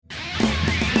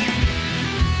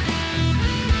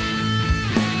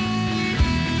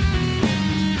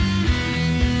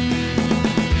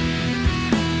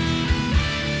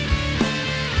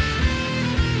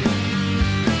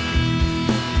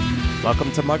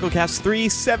Welcome to MuggleCast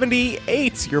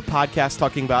 378, your podcast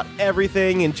talking about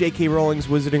everything in J.K. Rowling's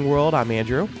Wizarding World. I'm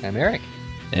Andrew. I'm Eric.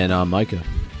 And I'm Micah.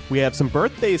 We have some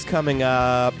birthdays coming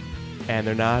up, and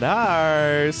they're not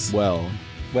ours. Well,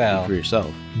 for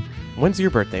yourself. When's your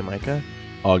birthday, Micah?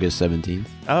 August 17th.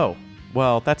 Oh,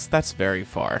 well, that's very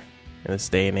far in this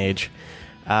day and age.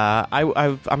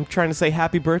 I'm trying to say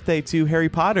happy birthday to Harry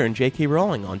Potter and J.K.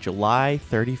 Rowling on July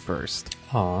 31st.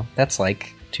 Aw, that's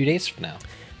like 2 days from now.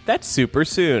 That's super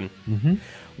soon. Mm-hmm.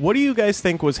 What do you guys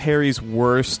think was Harry's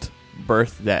worst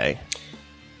birthday?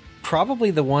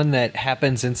 Probably the one that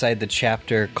happens inside the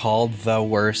chapter called The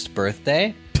Worst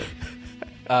Birthday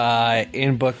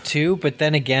in book 2. But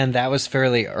then again, that was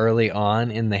fairly early on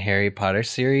in the Harry Potter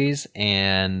series,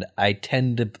 and I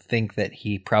tend to think that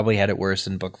he probably had it worse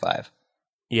in book 5.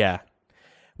 Yeah.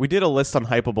 We did a list on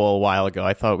Hypable a while ago.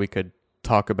 I thought we could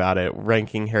talk about it,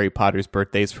 ranking Harry Potter's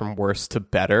birthdays from worst to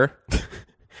better.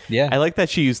 Yeah. I like that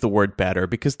she used the word better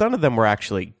because none of them were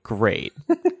actually great.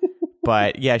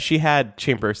 But yeah, she had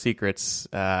Chamber of Secrets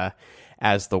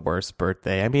as the worst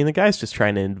birthday. I mean, the guy's just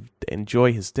trying to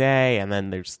enjoy his day, and then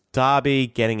there's Dobby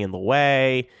getting in the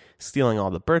way, stealing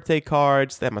all the birthday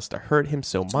cards. That must have hurt him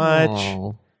so much.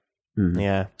 Mm-hmm.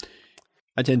 Yeah.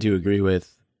 I tend to agree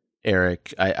with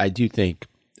Eric. I do think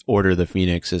Order of the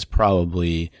Phoenix is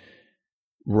probably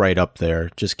right up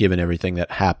there, just given everything that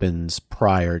happens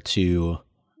prior to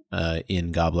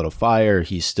in Goblet of Fire.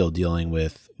 He's still dealing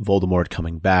with Voldemort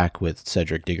coming back with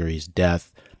Cedric Diggory's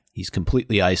death. He's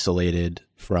completely isolated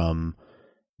from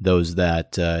those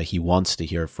that he wants to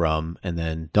hear from, and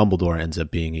then Dumbledore ends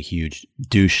up being a huge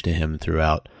douche to him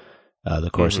throughout the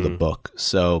course of the book.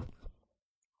 So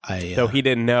Though he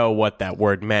didn't know what that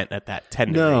word meant at that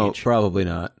tender age. No, probably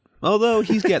not. Although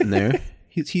he's getting there.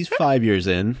 He's 5 years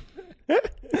in.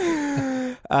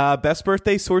 Best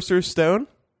birthday, Sorcerer's Stone?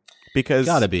 Because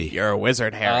gotta be. You're a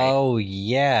wizard, Harry. Oh,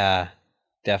 yeah.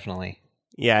 Definitely.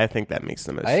 Yeah, I think that makes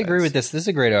the most I sense. agree with this. This is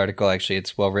a great article, actually.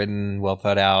 It's well written, well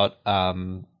thought out,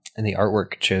 and the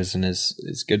artwork chosen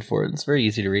is good for it. It's very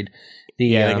easy to read. I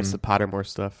think it's the Pottermore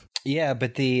stuff. Yeah,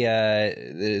 but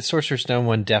the Sorcerer's Stone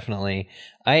one, definitely.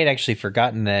 I had actually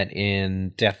forgotten that in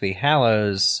Deathly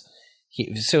Hallows.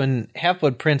 So in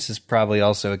Half-Blood Prince is probably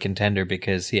also a contender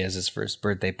because he has his first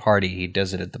birthday party. He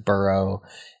does it at the Burrow.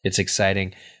 It's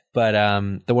exciting. But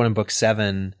the one in book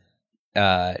 7,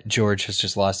 George has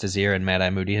just lost his ear and Mad-Eye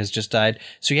Moody has just died.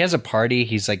 So he has a party.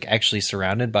 He's like actually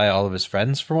surrounded by all of his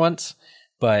friends for once.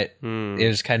 But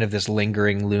there's kind of this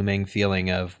lingering, looming feeling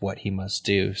of what he must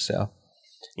do. So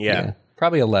yeah,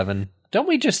 probably 11. Don't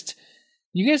we just...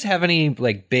 You guys have any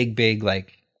like big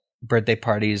like birthday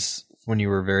parties when you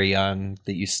were very young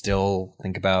that you still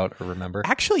think about or remember?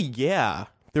 Actually, yeah.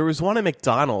 There was one at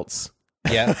McDonald's.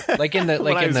 Yeah, like in the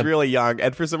when I was really young,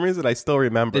 and for some reason I still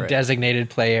remember the designated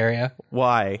play area.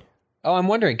 Why? Oh, I'm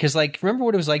wondering because like remember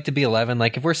what it was like to be 11?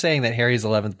 Like if we're saying that Harry's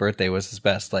 11th birthday was his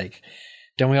best, like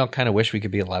don't we all kind of wish we could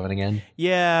be 11 again?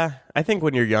 Yeah, I think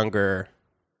when you're younger,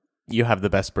 you have the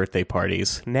best birthday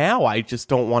parties. Now I just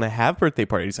don't want to have birthday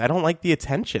parties. I don't like the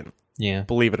attention. Yeah,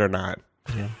 believe it or not.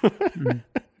 Yeah.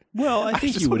 Well, I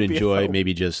think you would enjoy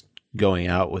maybe just going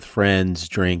out with friends,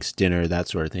 drinks, dinner, that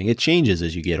sort of thing. It changes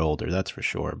as you get older, that's for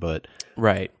sure. But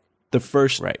the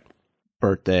first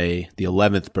birthday, the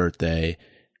 11th birthday,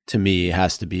 to me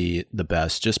has to be the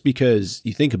best, just because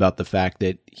you think about the fact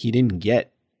that he didn't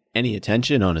get any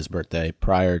attention on his birthday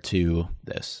prior to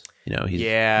this. You know,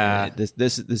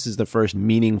 this is the first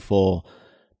meaningful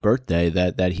birthday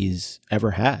that he's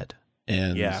ever had,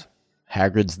 and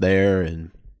Hagrid's there,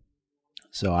 and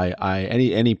so I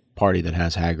any party that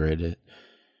has Hagrid,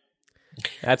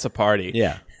 that's a party.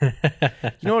 Yeah. You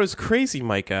know what was crazy,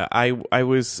 Micah? I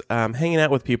was hanging out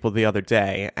with people the other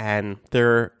day, and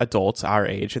they're adults our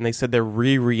age, and they said they're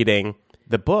rereading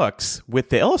the books with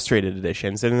the illustrated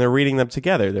editions, and they're reading them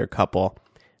together. They're a couple.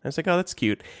 I was like, oh, that's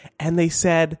cute. And they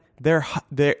said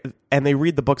and they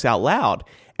read the books out loud,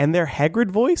 and their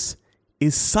Hagrid voice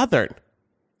is Southern.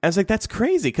 I was like, that's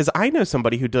crazy, because I know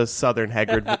somebody who does Southern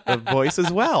Hagrid voice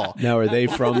as well. Now, are they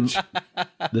from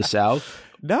the South?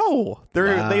 No,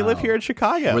 they live here in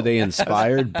Chicago. Were they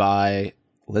inspired by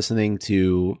listening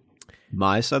to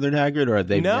my Southern Hagrid, or have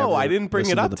they never I didn't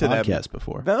bring it up to them podcast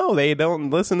before? No, they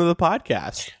don't listen to the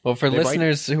podcast. Well, for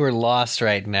listeners who are lost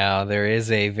right now, there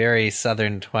is a very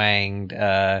Southern twanged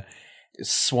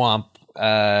swamp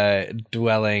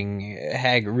dwelling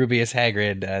Rubeus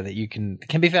Hagrid that you can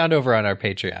be found over on our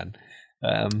Patreon.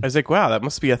 I was like, wow, that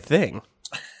must be a thing.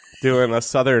 Doing a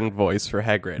Southern voice for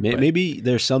Hagrid. Maybe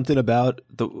there's something about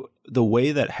the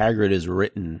way that Hagrid is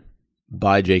written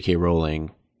by J.K.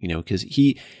 Rowling, you know, because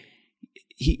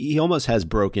he almost has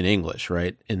broken English,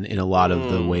 right? In a lot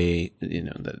of the way,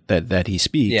 that he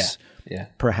speaks. Yeah.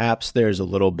 Perhaps there's a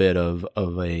little bit of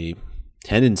a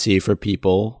tendency for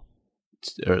people,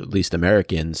 or at least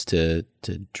Americans, to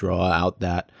draw out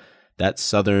that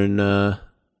Southern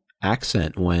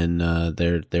accent when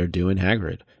they're doing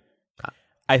Hagrid.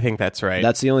 I think that's right.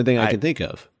 That's the only thing I can think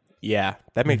of. Yeah,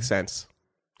 that makes sense.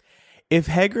 If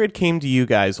Hagrid came to you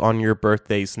guys on your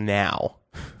birthdays now,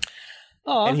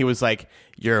 and he was like,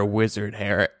 "You're a wizard,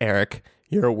 Eric.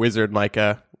 You're a wizard,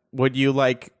 Micah," would you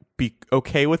be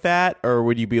okay with that, or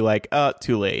would you be like, "Oh,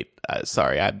 too late.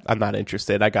 Sorry, I'm not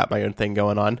interested. I got my own thing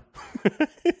going on."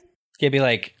 He'd be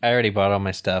like, "I already bought all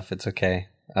my stuff. It's okay."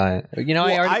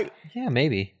 Yeah,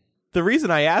 maybe. The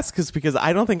reason I ask is because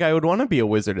I don't think I would want to be a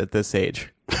wizard at this age.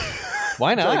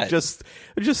 Why not? just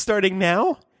starting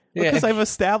now? Yeah. Because I've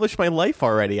established my life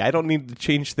already. I don't need to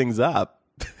change things up.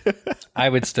 I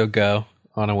would still go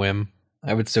on a whim.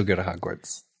 I would still go to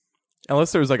Hogwarts.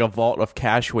 Unless there was a vault of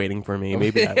cash waiting for me,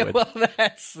 maybe I would. Well,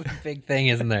 that's the big thing,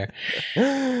 isn't there?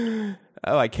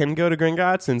 Oh, I can go to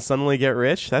Gringotts and suddenly get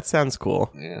rich? That sounds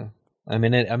cool. Yeah. I'm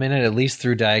in it at least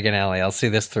through Diagon Alley. I'll see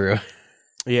this through.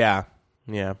 Yeah.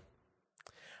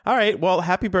 All right. Well,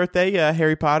 happy birthday,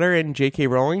 Harry Potter and J.K.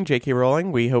 Rowling. J.K.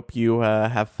 Rowling, we hope you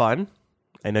have fun.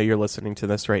 I know you're listening to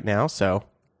this right now, so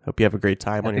hope you have a great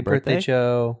time on your birthday. Happy birthday,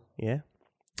 Joe. Yeah.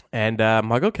 And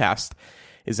MuggleCast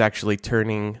is actually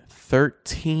turning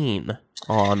 13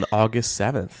 on August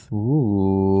 7th.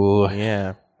 Ooh.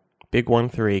 Yeah. Big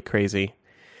 1-3. Crazy.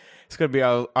 It's going to be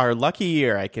our lucky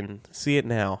year. I can see it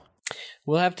now.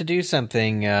 We'll have to do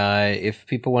something. If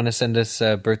people want to send us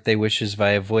birthday wishes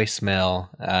via voicemail,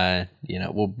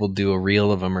 we'll do a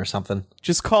reel of them or something.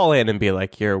 Just call in and be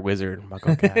like, "You're a wizard,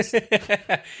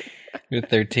 MuggleCast." You're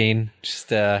 13. Just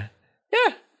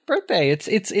birthday.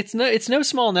 It's no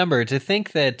small number to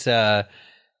think that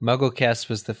MuggleCast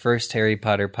was the first Harry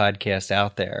Potter podcast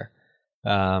out there,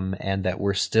 and that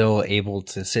we're still able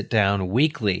to sit down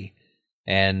weekly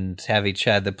and have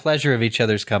the pleasure of each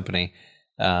other's company.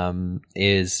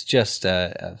 Is just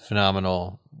a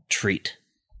phenomenal treat.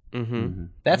 Mm-hmm.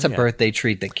 That's a birthday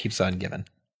treat that keeps on giving.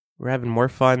 We're having more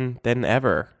fun than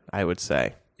ever, I would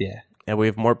say. Yeah. And we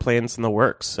have more plans in the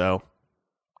works, so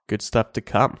good stuff to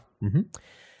come. Mm-hmm.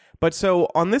 But so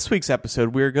on this week's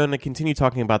episode, we're going to continue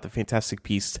talking about the Fantastic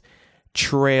Beasts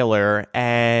trailer,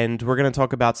 and we're going to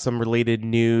talk about some related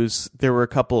news. There were a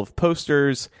couple of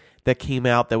posters that came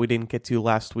out that we didn't get to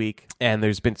last week, and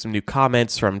there's been some new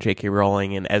comments from J.K.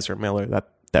 Rowling and Ezra Miller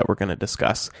that we're going to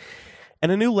discuss.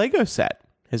 And a new Lego set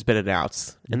has been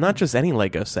announced, and not just any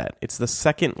Lego set. It's the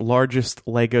second largest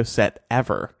Lego set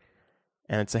ever,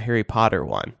 and it's a Harry Potter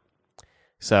one.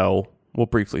 So we'll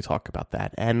briefly talk about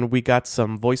that. And we got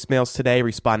some voicemails today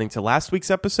responding to last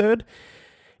week's episode,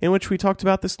 in which we talked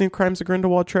about this new Crimes of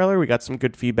Grindelwald trailer. We got some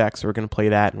good feedback, so we're going to play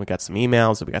that, and we got some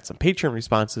emails, and we got some Patreon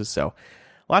responses, so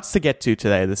lots to get to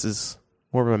today. This is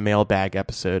more of a mailbag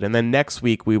episode. And then next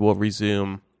week, we will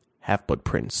resume Half-Blood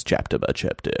Prince chapter by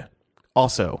chapter.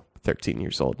 Also 13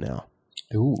 years old now.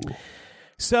 Ooh.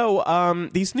 So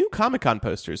these new Comic-Con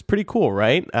posters, pretty cool,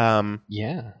 right?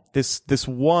 Yeah. This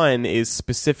one is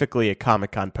specifically a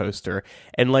Comic-Con poster.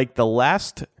 And like the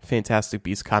last Fantastic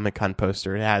Beasts Comic-Con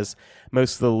poster, it has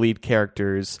most of the lead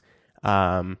characters.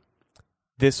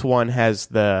 This one has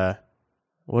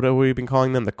what have we been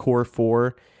calling them? The core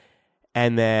four.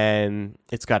 And then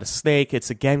it's got a snake. It's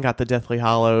again got the Deathly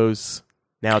Hallows.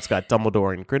 Now it's got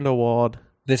Dumbledore and Grindelwald.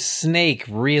 The snake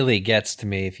really gets to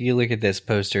me. If you look at this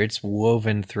poster, it's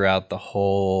woven throughout the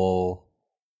whole,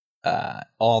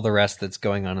 all the rest that's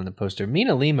going on in the poster.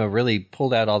 Mina Lima really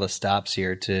pulled out all the stops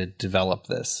here to develop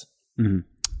this. Mm-hmm.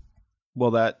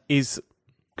 Well,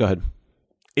 go ahead.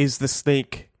 Is the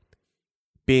snake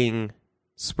being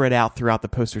spread out throughout the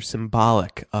poster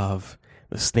symbolic of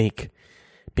the snake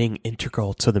being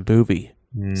integral to the movie?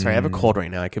 Sorry, I have a cold right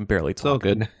now. I can barely talk. It's all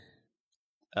good.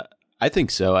 I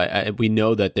think so. We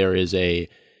know that there is a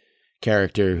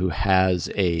character who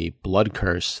has a blood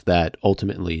curse that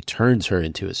ultimately turns her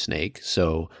into a snake.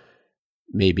 So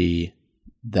maybe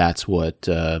that's what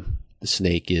the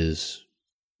snake is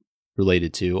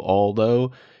related to.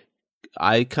 Although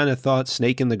I kind of thought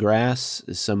Snake in the Grass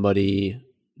is somebody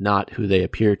not who they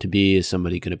appear to be, is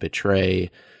somebody going to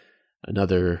betray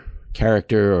another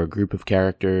character or a group of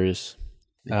characters.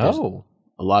 There's a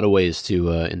lot of ways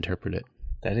to interpret it.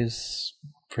 That is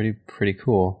pretty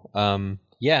cool.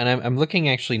 Yeah, and I'm looking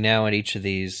actually now at each of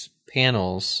these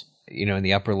panels. In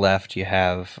the upper left, you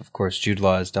have, of course, Jude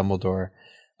Law as Dumbledore.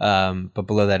 But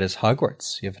below that is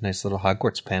Hogwarts. You have a nice little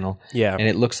Hogwarts panel. Yeah. And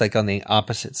it looks like on the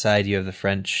opposite side, you have the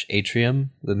French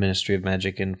atrium, the Ministry of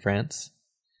Magic in France.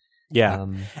 Yeah.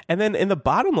 And then in the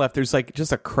bottom left, there's like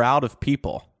just a crowd of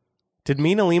people. Did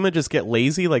MinaLima just get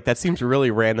lazy? Like that seems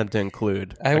really random to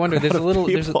include. I wonder. There's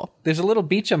a little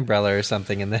beach umbrella or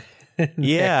something in there.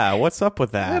 Yeah, what's up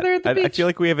with that? I feel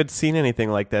like we haven't seen anything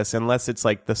like this unless it's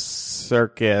like the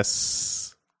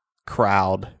circus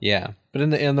crowd. Yeah, but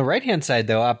on the right hand side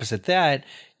though, opposite that,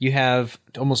 you have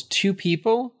almost two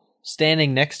people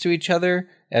standing next to each other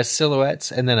as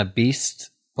silhouettes, and then a beast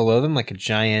below them, like a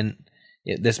giant.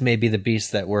 This may be the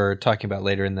beast that we're talking about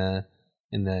later in the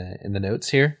notes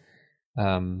here.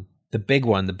 The big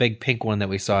one, the big pink one that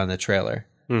we saw in the trailer.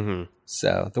 Mm-hmm.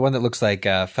 So the one that looks like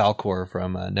Falkor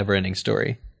from Neverending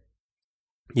Story.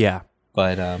 Yeah,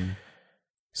 but and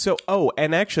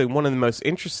actually, one of the most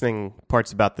interesting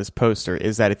parts about this poster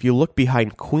is that if you look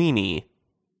behind Queenie,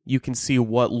 you can see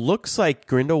what looks like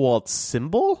Grindelwald's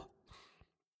symbol.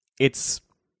 It's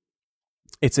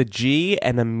a G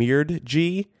and a mirrored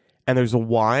G, and there's a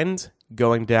wand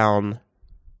going down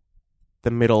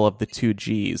the middle of the two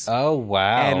Gs. Oh,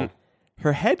 wow. And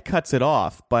her head cuts it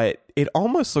off, but it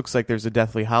almost looks like there's a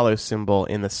Deathly Hallows symbol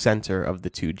in the center of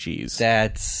the two Gs.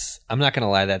 I'm not going to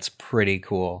lie, that's pretty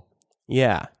cool.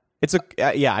 Yeah.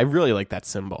 I really like that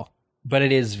symbol. But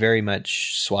it is very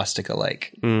much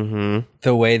swastika-like. Mm-hmm.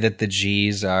 The way that the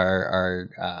Gs are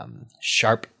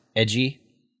sharp, edgy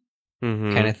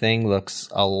kind of thing looks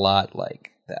a lot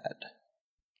like that.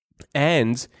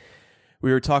 And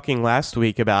we were talking last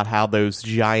week about how those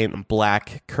giant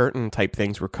black curtain type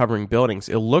things were covering buildings.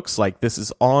 It looks like this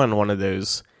is on one of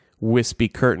those wispy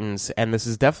curtains, and this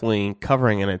is definitely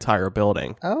covering an entire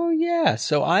building. Oh, yeah.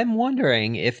 So I'm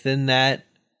wondering if then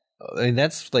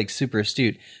that's like super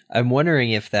astute. I'm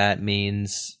wondering if that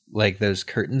means like those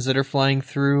curtains that are flying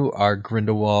through are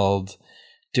Grindelwald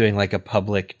doing like a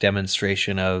public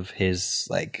demonstration of his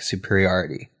like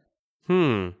superiority.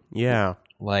 Yeah.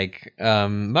 Like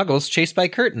Muggles chased by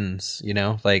curtains,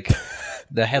 like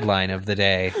the headline of the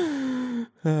day.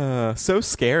 So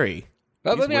scary.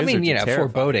 Well, I mean,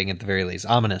 foreboding at the very least,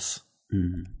 ominous.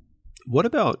 What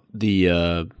about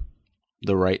the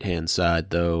right-hand side,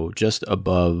 though, just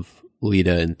above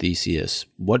Leda and Theseus?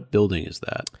 What building is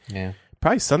that? Yeah,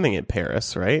 probably something in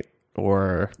Paris, right?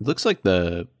 Or it looks like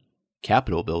the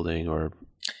Capitol building or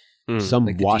some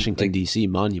like Washington D.C.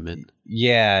 monument.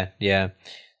 Yeah.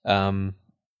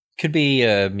 Could be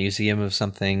a museum of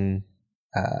something.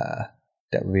 That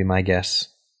would be my guess.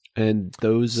 And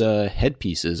those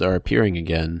headpieces are appearing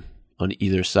again on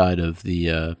either side of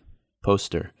the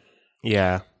poster.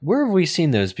 Yeah. Where have we seen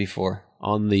those before?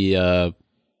 On the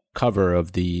cover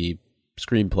of the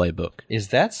screenplay book. Is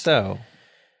that so?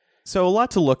 So a lot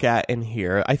to look at in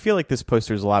here. I feel like this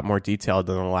poster is a lot more detailed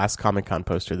than the last Comic-Con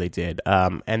poster they did.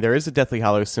 And there is a Deathly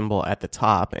Hallows symbol at the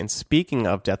top. And speaking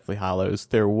of Deathly Hallows,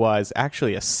 there was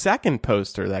actually a second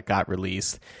poster that got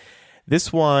released.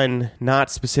 This one, not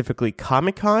specifically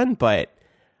Comic-Con, but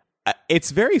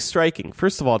it's very striking.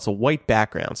 First of all, it's a white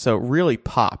background, so it really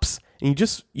pops. And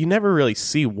you never really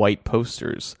see white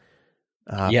posters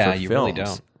for you films. Really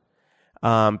don't.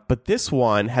 But this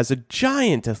one has a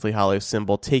giant Deathly Hallows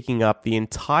symbol taking up the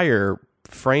entire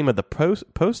frame of the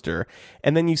poster.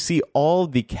 And then you see all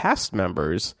the cast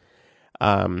members,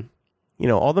 all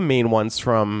the main ones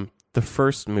from the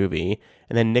first movie.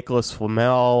 And then Nicholas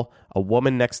Flamel, a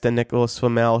woman next to Nicholas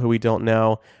Flamel who we don't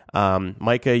know.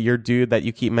 Micah, your dude that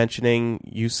you keep mentioning,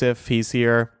 Yusuf, he's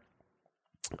here.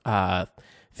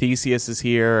 Theseus is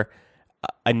here.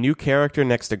 A new character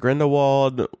next to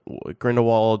Grindelwald.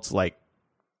 Grindelwald's like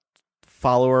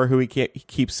follower who he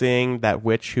keeps seeing, that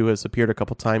witch who has appeared a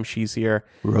couple times, she's here.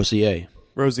 Rosier,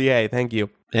 thank you.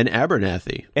 And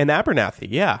Abernathy,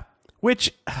 yeah.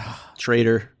 Which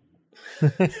traitor.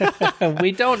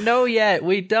 We don't know yet.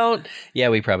 We don't. Yeah,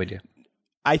 we probably do.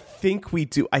 I think we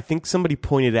do. I think somebody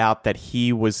pointed out that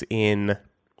he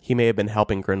may have been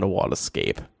helping Grindelwald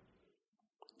escape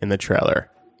in the trailer.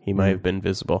 He might have been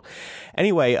visible.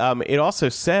 Anyway, it also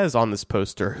says on this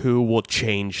poster, who will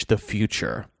change the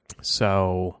future.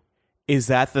 So is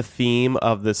that the theme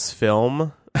of this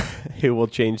film? Who will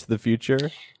change the future?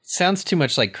 Sounds too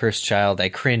much like Cursed Child. I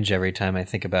cringe every time I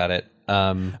think about it.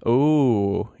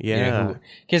 Oh, yeah.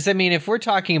 Because, if we're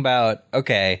talking about,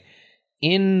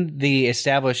 in the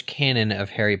established canon of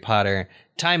Harry Potter,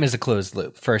 time is a closed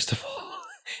loop, first of all.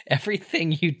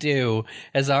 Everything you do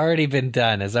has already been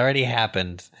done, has already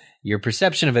happened. Your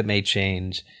perception of it may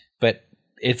change, but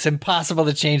it's impossible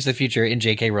to change the future in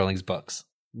J.K. Rowling's books.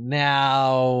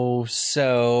 Now,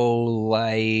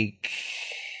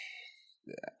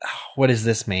 what does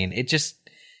this mean? It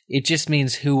just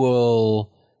means who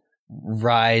will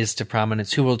rise to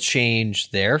prominence, who will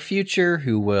change their future,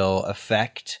 who will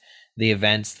affect the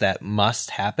events that must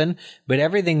happen, but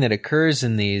everything that occurs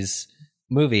in these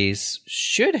movies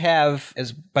should have,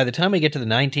 as by the time we get to the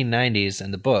 1990s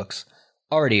and the books,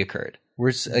 already occurred.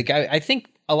 I think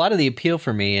a lot of the appeal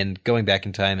for me in going back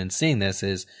in time and seeing this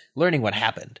is learning what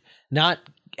happened, not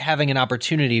having an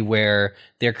opportunity where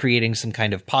they're creating some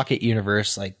kind of pocket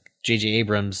universe like J.J.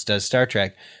 Abrams does Star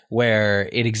Trek, where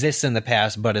it exists in the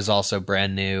past but is also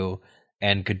brand new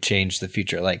and could change the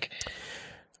future.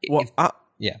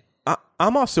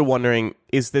 I'm also wondering,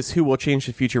 is this Who Will Change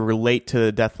the Future relate to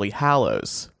the Deathly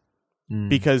Hallows?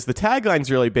 Because the tagline's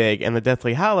really big and the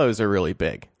Deathly Hallows are really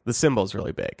big. The symbol's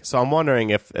really big. So I'm wondering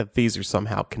if these are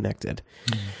somehow connected.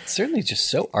 It's certainly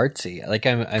just so artsy.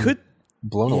 I'm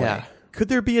blown away. Could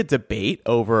there be a debate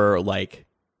over,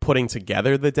 putting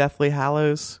together the Deathly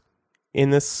Hallows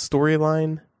in this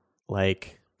storyline?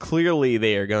 Clearly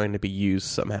they are going to be used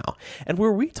somehow. And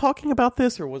were we talking about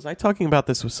this, or was I talking about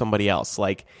this with somebody else?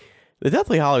 The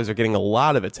Deathly Hallows are getting a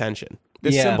lot of attention.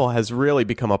 This symbol has really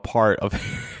become a part of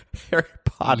Harry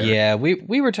Potter. Yeah,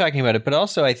 we were talking about it, but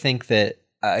also I think that,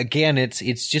 again,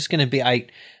 it's just going to be,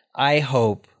 I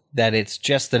hope that it's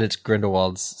just that it's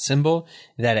Grindelwald's symbol,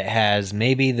 that it has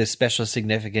maybe the special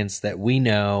significance that we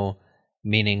know,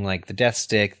 meaning the Death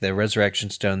Stick, the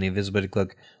Resurrection Stone, the Invisibility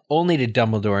Cloak, only to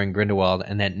Dumbledore and Grindelwald,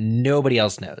 and that nobody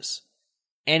else knows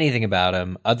anything about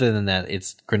him other than that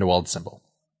it's Grindelwald's symbol.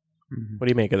 What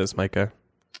do you make of this, Micah?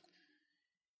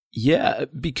 Yeah,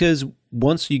 because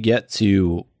once you get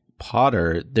to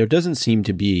Potter, there doesn't seem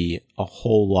to be a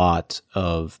whole lot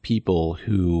of people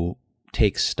who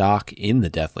take stock in the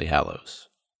Deathly Hallows.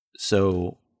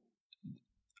 So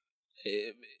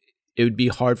it would be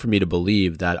hard for me to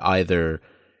believe that either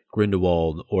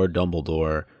Grindelwald or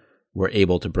Dumbledore were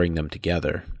able to bring them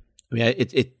together. I mean,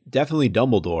 it definitely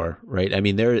Dumbledore, right? I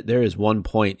mean, there is one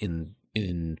point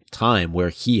in time where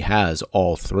he has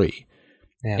all three.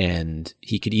 Yeah. And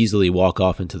he could easily walk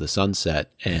off into the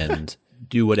sunset and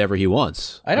do whatever he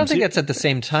wants. I don't think that's at the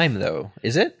same time, though,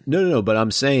 is it? No. But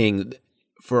I'm saying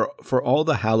for all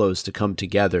the Hallows to come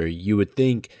together, you would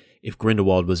think if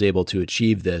Grindelwald was able to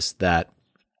achieve this, that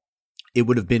it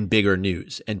would have been bigger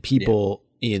news, and people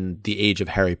in the age of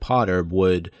Harry Potter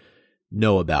would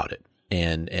know about it.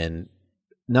 And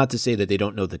not to say that they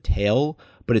don't know the tale,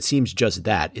 but it seems just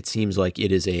that. It seems like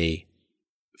it is a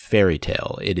fairy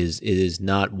tale. It is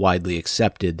not widely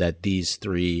accepted that these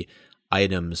three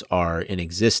items are in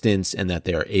existence and that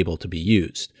they are able to be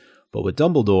used. But with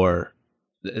Dumbledore,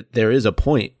 there is a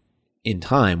point in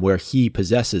time where he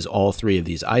possesses all three of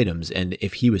these items, and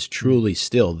if he was truly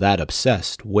still that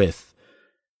obsessed with,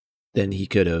 then he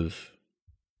could have.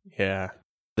 Yeah.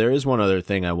 There is one other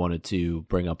thing I wanted to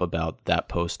bring up about that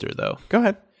poster, though. Go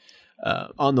ahead.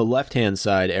 On the left-hand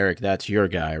side, Eric, that's your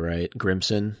guy, right?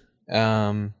 Grimson?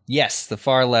 Yes, the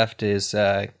far left is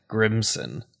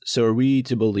Grimson. So are we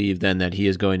to believe then that he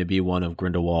is going to be one of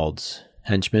Grindelwald's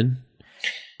henchmen?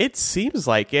 It seems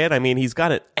like it. I mean, he's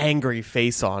got an angry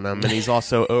face on him, and he's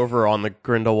also over on the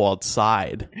Grindelwald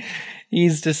side.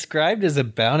 He's described as a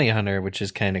bounty hunter, which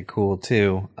is kind of cool,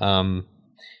 too.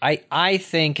 I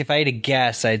think if I had to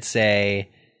guess, I'd say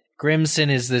Grimson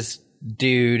is this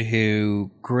dude who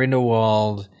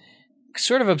Grindelwald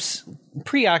sort of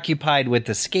preoccupied with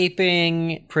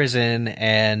escaping prison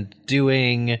and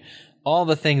doing all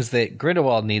the things that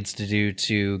Grindelwald needs to do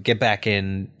to get back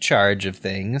in charge of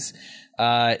things,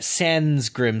 sends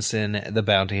Grimson, the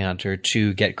bounty hunter,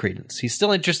 to get Credence. He's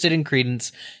still interested in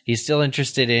Credence. He's still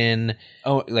interested in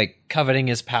coveting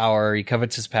his power. He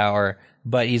covets his power,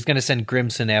 but he's going to send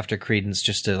Grimson after Credence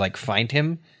just to find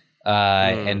him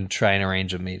and try and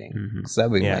arrange a meeting. Mm-hmm. So that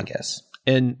would be my guess.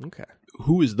 And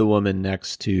who is the woman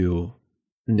next to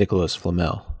Nicholas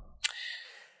Flamel?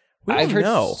 I've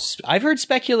heard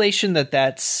speculation that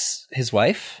that's his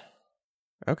wife.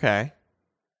 Okay.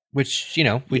 Which,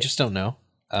 we just don't know.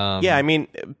 Yeah, I mean,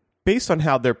 based on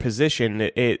how they're positioned,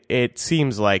 it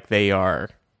seems like they are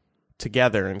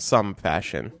together in some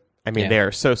fashion. I mean, they're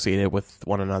associated with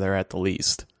one another at the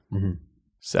least. Mm-hmm.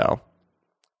 So,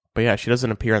 but yeah, she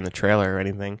doesn't appear in the trailer or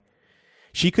anything.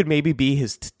 She could maybe be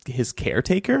his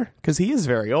caretaker, because he is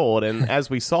very old, and as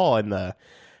we saw in the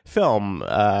film,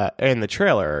 in the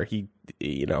trailer, he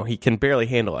can barely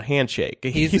handle a handshake.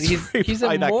 He's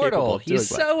immortal.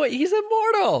 He's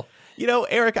immortal.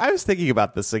 Eric, I was thinking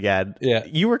about this again. Yeah.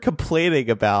 You were complaining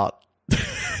about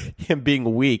him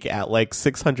being weak at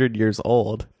 600 years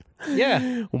old.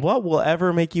 Yeah. What will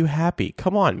ever make you happy?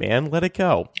 Come on, man. Let it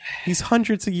go. He's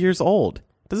hundreds of years old.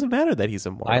 Doesn't matter that he's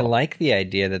immortal. I like the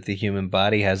idea that the human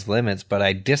body has limits, but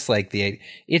I dislike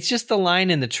it's just the line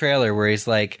in the trailer where he's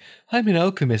like, I'm an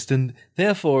alchemist and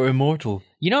therefore immortal.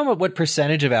 You know what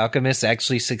percentage of alchemists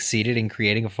actually succeeded in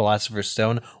creating a philosopher's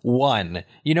stone? 1.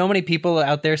 You know how many people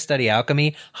out there study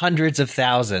alchemy? Hundreds of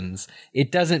thousands.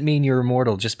 It doesn't mean you're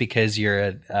immortal just because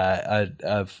you're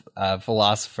a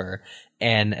philosopher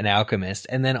and an alchemist.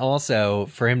 And then also,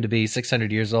 for him to be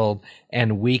 600 years old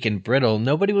and weak and brittle,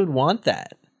 nobody would want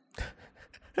that.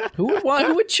 Who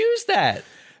would choose that?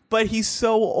 But he's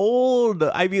so old.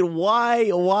 I mean, why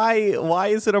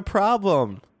is it a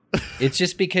problem? It's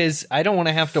just because I don't want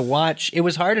to have to watch. It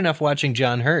was hard enough watching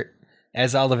John Hurt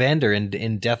as Ollivander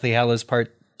in Deathly Hallows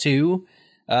Part 2,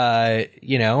 at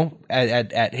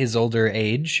his older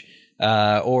age.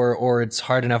 Or it's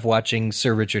hard enough watching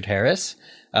Sir Richard Harris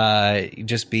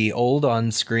just be old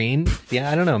on screen.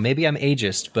 Yeah, I don't know. Maybe I'm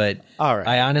ageist, but all right.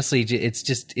 I honestly, it's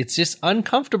just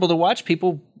uncomfortable to watch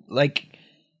people like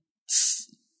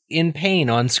in pain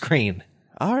on screen.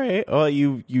 All right. Well,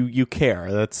 you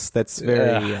care. That's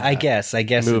very. I guess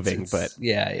moving, it's, but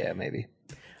yeah, maybe.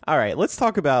 All right. Let's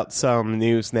talk about some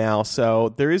news now.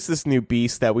 So there is this new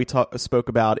beast that we spoke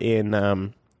about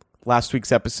in last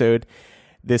week's episode.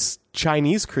 This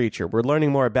Chinese creature. We're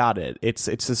learning more about it. It's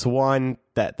this one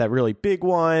that really big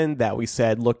one that we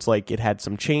said looked like it had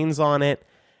some chains on it.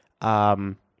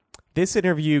 This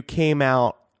interview came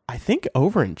out, I think,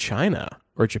 over in China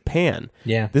or Japan.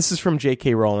 Yeah. This is from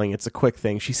J.K. Rowling. It's a quick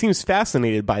thing. She seems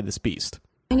fascinated by this beast.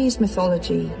 Chinese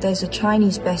mythology, there's a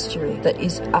Chinese bestiary that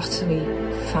is utterly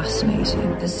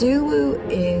fascinating. The Zulu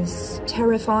is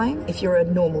terrifying if you're a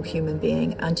normal human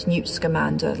being, and Newt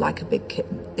Scamander like a big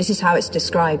kitten. This is how it's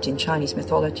described in Chinese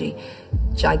mythology.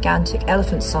 Gigantic,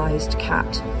 elephant-sized cat,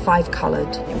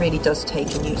 5-coloured. It really does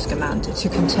take a Newt Scamander to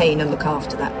contain and look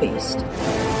after that beast.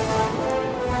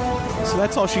 So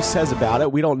that's all she says about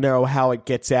it. We don't know how it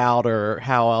gets out or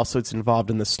how else it's involved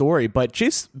in the story, but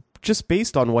just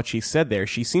based on what she said there,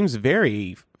 she seems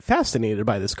very fascinated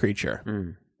by this creature.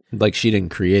 Mm. Like she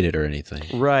didn't create it or anything.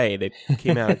 Right. It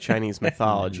came out of Chinese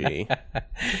mythology.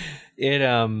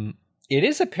 It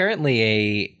is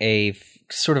apparently a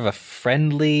sort of a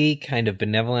friendly, kind of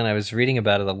benevolent. I was reading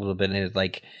about it a little bit, and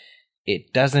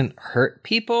it doesn't hurt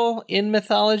people in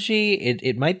mythology.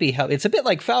 It might be it's a bit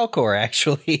like Falkor,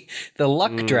 actually, the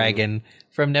luck dragon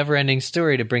from Neverending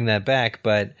Story, to bring that back,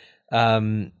 but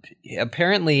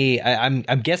apparently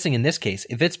I'm guessing in this case,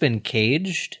 if it's been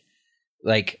caged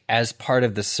like as part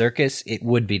of the circus, it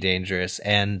would be dangerous.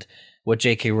 And what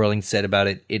J.K. Rowling said about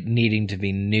it needing to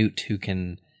be Newt who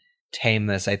can tame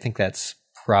this, I think that's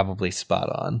probably spot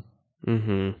on.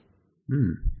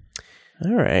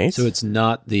 All right. So it's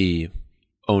not the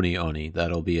Oni.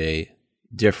 That'll be a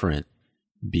different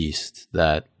beast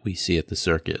that we see at the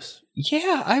circus.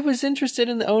 Yeah, I was interested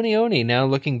in the Oni. Now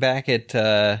looking back at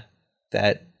that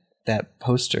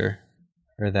poster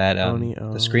or that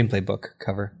the screenplay book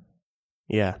cover.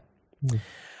 Yeah.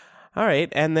 All right,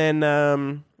 and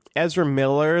then Ezra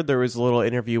Miller, there was a little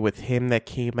interview with him that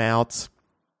came out.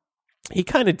 He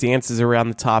kind of dances around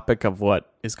the topic of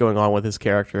what is going on with his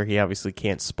character. He obviously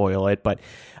can't spoil it, but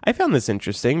I found this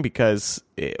interesting because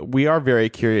we are very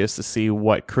curious to see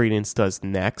what Credence does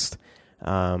next.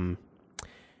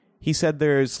 He said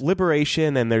there's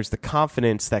liberation and there's the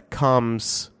confidence that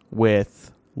comes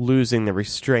with losing the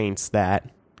restraints that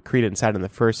Credence had in the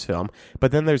first film.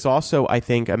 But then there's also, I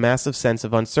think, a massive sense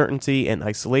of uncertainty and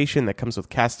isolation that comes with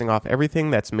casting off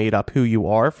everything that's made up who you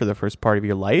are for the first part of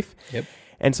your life. Yep.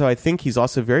 And so I think he's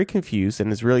also very confused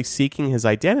and is really seeking his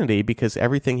identity because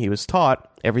everything he was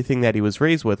taught, everything that he was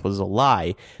raised with was a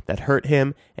lie that hurt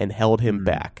him and held him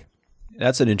back.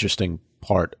 That's an interesting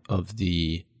part of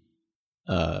the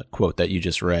quote that you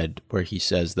just read, where he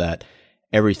says that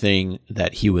everything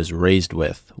that he was raised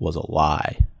with was a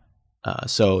lie.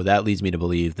 So that leads me to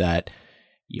believe that,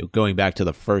 going back to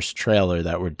the first trailer,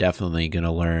 that we're definitely going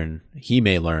to he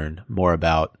may learn more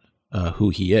about who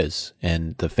he is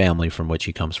and the family from which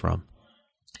he comes from.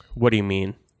 What do you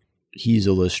mean? He's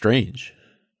a Lestrange.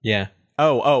 Yeah.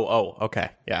 Oh,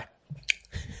 okay. Yeah.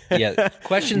 Yeah.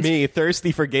 Questions. Me,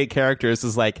 thirsty for gay characters,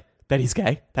 is like, that he's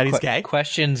gay? That he's gay?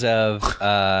 Questions of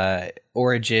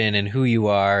origin and who you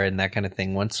are and that kind of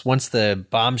thing. Once the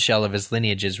bombshell of his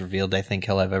lineage is revealed, I think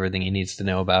he'll have everything he needs to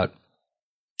know about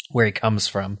where he comes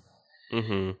from.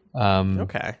 Mm-hmm.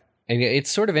 Okay. And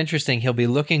it's sort of interesting. He'll be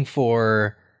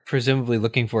presumably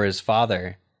looking for his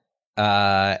father,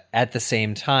 at the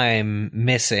same time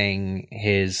missing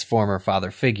his former father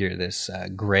figure, this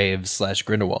Graves /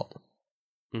 Grindelwald.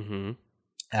 Mm-hmm.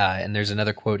 And there's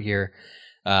another quote here.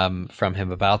 from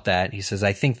him about that. He says,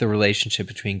 I think the relationship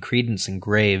between Credence and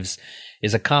Graves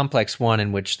is a complex one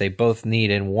in which they both need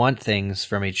and want things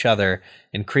from each other,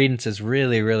 and Credence is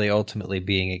really, really ultimately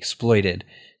being exploited.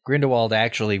 Grindelwald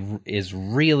actually is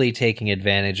really taking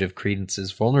advantage of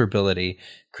Credence's vulnerability,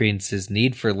 Credence's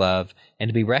need for love, and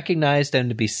to be recognized and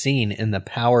to be seen in the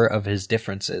power of his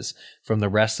differences from the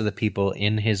rest of the people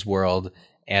in his world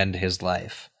and his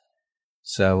life.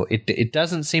 So it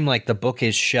doesn't seem like the book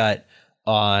is shut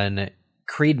on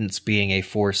Credence being a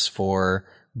force for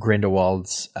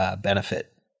Grindelwald's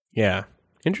benefit. Yeah,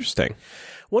 interesting.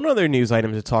 One other news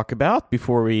item to talk about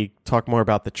before we talk more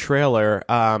about the trailer.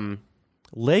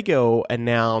 Lego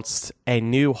announced a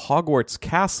new Hogwarts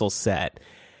Castle set.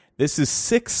 This is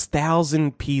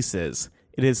 6,000 pieces.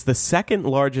 It is the second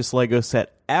largest Lego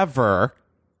set ever,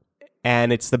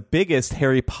 and it's the biggest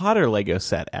Harry Potter Lego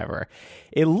set ever.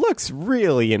 It looks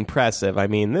really impressive. I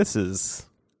mean, this is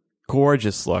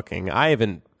gorgeous looking. I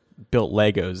haven't built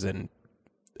Legos in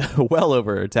well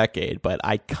over a decade, but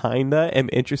I kinda am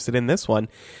interested in this one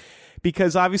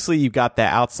because obviously you've got the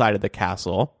outside of the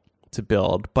castle to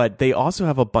build, but they also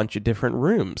have a bunch of different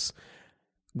rooms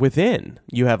within.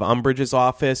 You have Umbridge's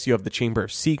office, you have the Chamber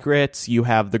of Secrets, you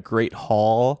have the Great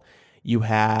Hall, you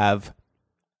have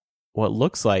what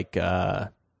looks like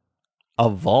a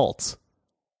vault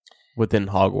within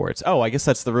Hogwarts. Oh, I guess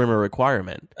that's the room of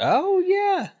requirement. Oh,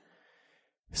 yeah.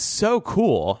 So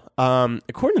cool.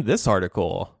 According to this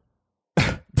article,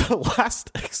 the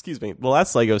last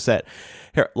Lego set,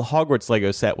 Hogwarts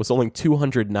Lego set, was only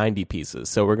 290 pieces.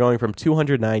 So we're going from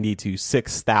 290 to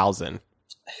 6,000.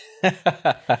 This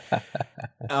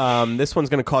one's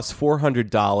going to cost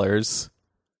 $400.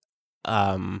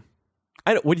 I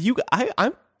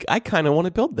kind of want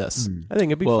to build this. I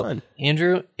think it'd be fun.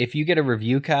 Andrew, if you get a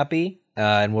review copy,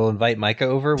 and we'll invite Micah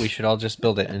over, we should all just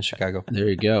build it in Chicago. There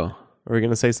you go. Are we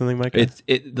going to say something, Micah?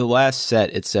 The last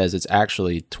set, it says it's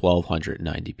actually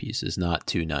 1,290 pieces, not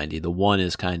 290. The one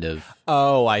is kind of...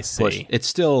 Oh, I see. Pushed. It's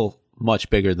still much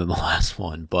bigger than the last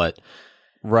one, but...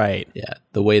 Right. Yeah,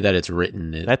 the way that it's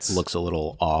written, looks a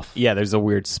little off. Yeah, there's a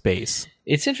weird space.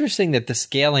 It's interesting that the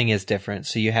scaling is different.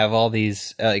 So you have all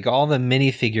these... all the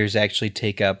minifigures actually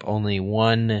take up only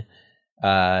one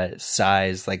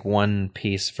size, like one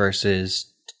piece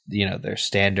versus, their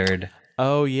standard...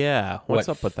 Oh, yeah. What's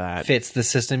up with that? Fits the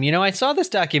system. I saw this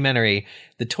documentary,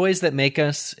 The Toys That Make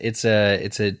Us. It's a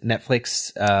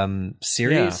Netflix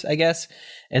series, I guess.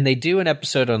 And they do an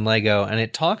episode on Lego, and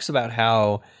it talks about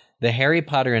how the Harry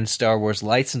Potter and Star Wars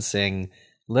licensing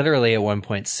literally at one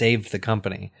point saved the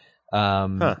company.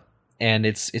 And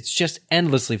it's just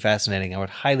endlessly fascinating. I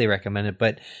would highly recommend it.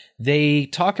 But they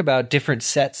talk about different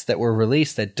sets that were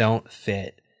released that don't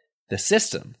fit the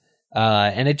system.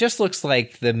 And it just looks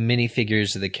like the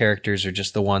minifigures of the characters are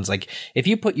just the ones, like, if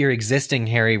you put your existing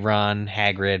Harry, Ron,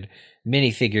 Hagrid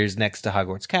minifigures next to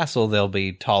Hogwarts Castle, they'll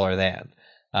be taller than.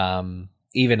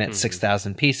 Even at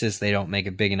 6,000 pieces, they don't make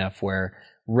it big enough where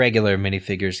regular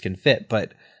minifigures can fit.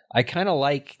 But I kind of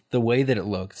like the way that it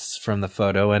looks from the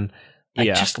photo, and I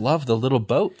just love the little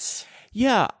boats.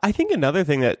 Yeah, I think another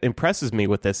thing that impresses me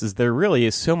with this is there really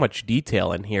is so much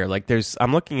detail in here. Like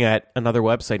I'm looking at another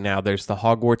website now. There's the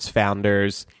Hogwarts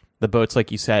Founders, the boats,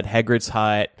 like you said, Hagrid's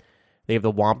Hut. They have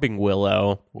the Whomping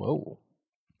Willow. Whoa.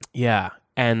 Yeah,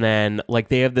 and then like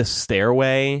they have this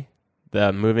stairway,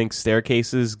 the moving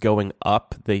staircases going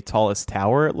up the tallest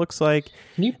tower. It looks like.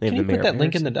 Can you put that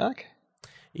link in the doc?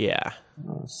 Yeah.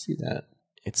 Oh, let's see that.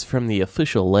 It's from the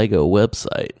official Lego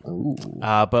website.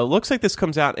 But it looks like this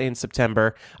comes out in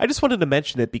September. I just wanted to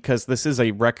mention it because this is a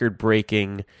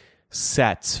record-breaking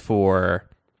set for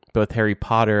both Harry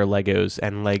Potter Legos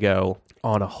and Lego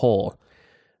on a whole.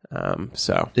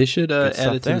 So they should add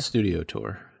it to the studio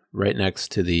tour right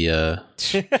next to the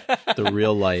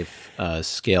real-life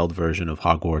scaled version of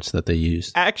Hogwarts that they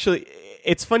used. Actually,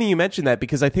 it's funny you mentioned that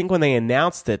because I think when they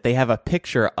announced it, they have a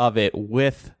picture of it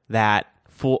with that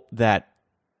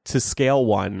to scale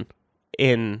one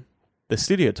in the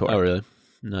studio tour. Oh, really?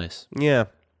 Nice. Yeah.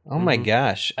 Oh my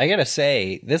gosh. I gotta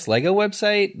say, this Lego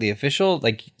website, the official,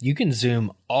 like, you can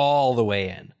zoom all the way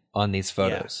in on these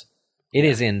photos. Yeah. It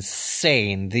is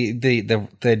insane.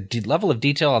 The level of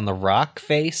detail on the rock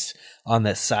face on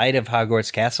the side of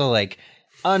Hogwarts Castle, like,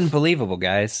 unbelievable,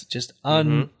 guys. Just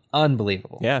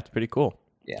unbelievable. Yeah, it's pretty cool.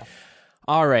 Yeah.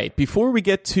 All right, before we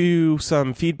get to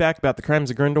some feedback about the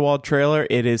Crimes of Grindelwald trailer,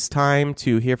 it is time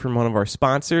to hear from one of our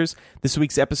sponsors. This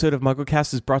week's episode of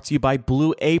MuggleCast is brought to you by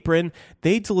Blue Apron.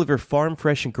 They deliver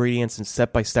farm-fresh ingredients and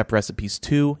step-by-step recipes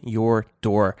to your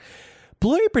door.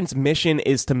 Blue Apron's mission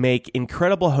is to make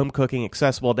incredible home cooking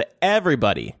accessible to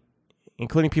everybody,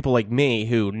 including people like me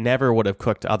who never would have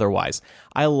cooked otherwise.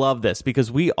 I love this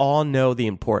because we all know the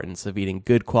importance of eating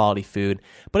good quality food,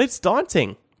 but it's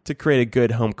daunting to create a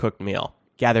good home-cooked meal.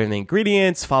 Gathering the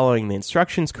ingredients, following the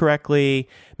instructions correctly,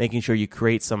 making sure you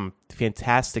create some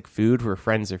fantastic food for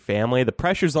friends or family. The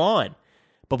pressure's on,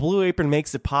 but Blue Apron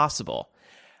makes it possible.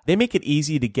 They make it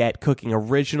easy to get cooking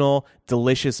original,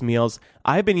 delicious meals.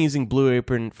 I've been using Blue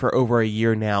Apron for over a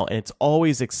year now, and it's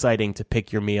always exciting to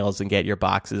pick your meals and get your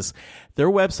boxes. Their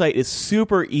website is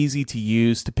super easy to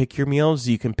use to pick your meals.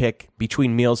 You can pick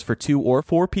between meals for 2 or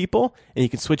 4 people, and you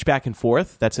can switch back and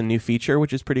forth. That's a new feature,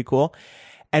 which is pretty cool.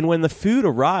 And when the food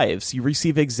arrives, you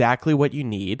receive exactly what you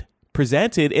need,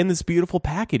 presented in this beautiful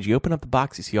package. You open up the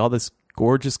box, you see all this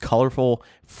gorgeous, colorful,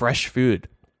 fresh food.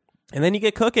 And then you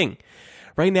get cooking.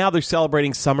 Right now, they're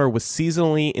celebrating summer with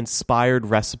seasonally inspired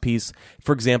recipes.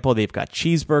 For example, they've got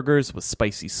cheeseburgers with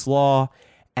spicy slaw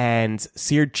and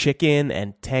seared chicken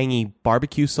and tangy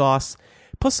barbecue sauce.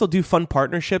 Plus, they'll do fun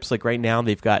partnerships. Like right now,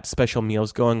 they've got special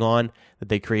meals going on that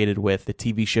they created with the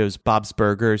TV shows Bob's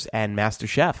Burgers and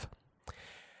MasterChef.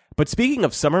 But speaking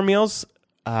of summer meals,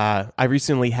 I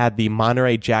recently had the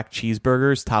Monterey Jack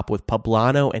cheeseburgers topped with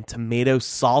poblano and tomato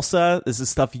salsa. This is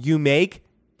stuff you make.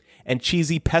 And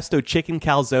cheesy pesto chicken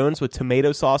calzones with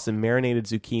tomato sauce and marinated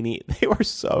zucchini. They were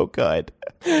so good.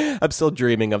 I'm still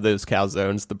dreaming of those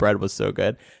calzones. The bread was so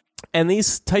good. And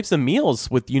these types of meals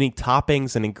with unique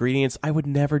toppings and ingredients I would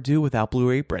never do without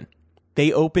Blue Apron.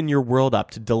 They open your world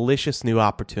up to delicious new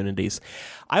opportunities.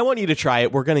 I want you to try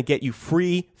it. We're going to get you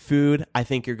free food. I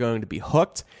think you're going to be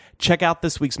hooked. Check out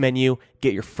this week's menu.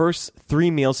 Get your first 3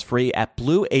 meals free at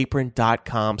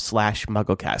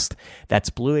blueapron.com/MuggleCast. That's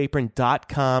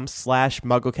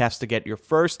blueapron.com/MuggleCast to get your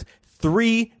first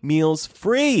 3 meals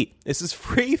free. This is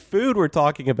free food we're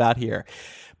talking about here.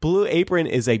 Blue Apron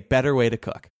is a better way to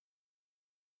cook.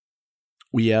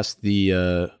 We asked we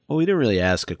didn't really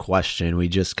ask a question. We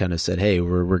just kind of said, hey,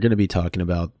 we're going to be talking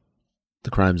about the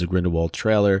Crimes of Grindelwald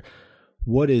trailer.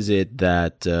 What is it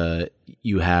that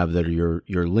you have that are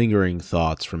your lingering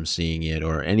thoughts from seeing it,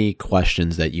 or any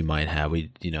questions that you might have?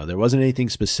 There wasn't anything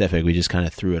specific. We just kind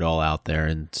of threw it all out there.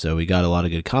 And so we got a lot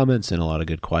of good comments and a lot of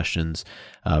good questions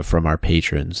from our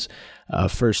patrons.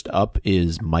 First up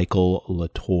is Michael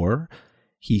Latour.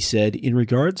 He said, in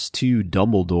regards to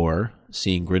Dumbledore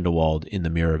seeing Grindelwald in the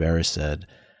Mirror of Erised,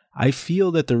 I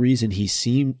feel that the reason he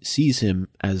sees him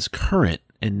as current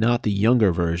and not the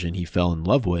younger version he fell in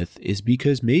love with is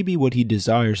because maybe what he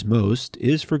desires most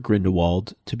is for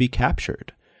Grindelwald to be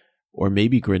captured. Or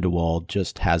maybe Grindelwald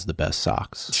just has the best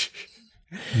socks.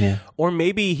 Yeah. Or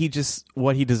maybe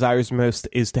what he desires most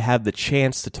is to have the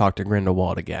chance to talk to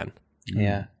Grindelwald again.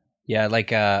 Yeah. Yeah,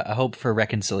 like a hope for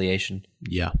reconciliation.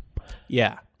 Yeah.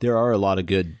 Yeah. There are a lot of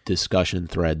good discussion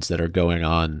threads that are going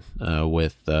on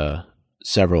with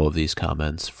several of these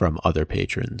comments from other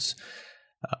patrons.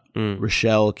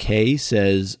 Rochelle K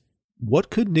says, what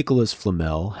could Nicholas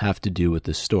Flamel have to do with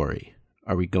this story?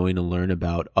 Are we going to learn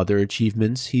about other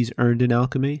achievements he's earned in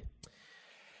alchemy?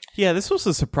 Yeah, this was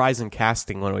a surprising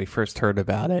casting when we first heard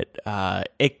about it. I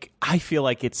feel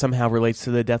like it somehow relates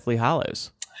to the Deathly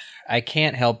Hallows. I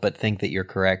can't help but think that you're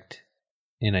correct,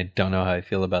 and I don't know how I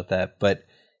feel about that, but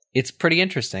it's pretty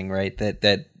interesting, right?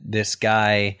 That this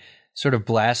guy sort of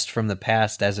blast from the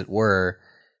past, as it were.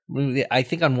 I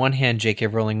think on one hand, J.K.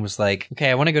 Rowling was like, okay,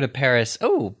 I want to go to Paris.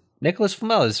 Oh, Nicolas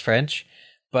Flamel is French.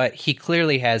 But he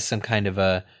clearly has some kind of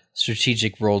a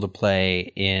strategic role to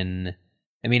play in...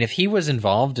 I mean, if he was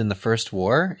involved in the First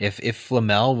War, if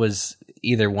Flamel was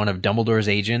either one of Dumbledore's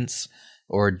agents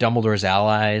or Dumbledore's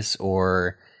allies,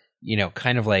 or,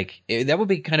 kind of like... that would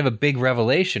be kind of a big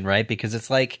revelation, right? Because it's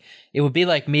like... it would be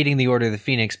like meeting the Order of the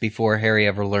Phoenix before Harry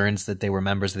ever learns that they were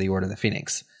members of the Order of the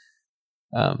Phoenix.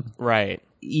 Right.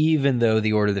 Even though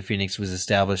the Order of the Phoenix was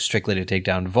established strictly to take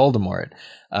down Voldemort.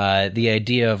 The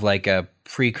idea of like a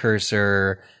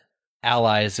precursor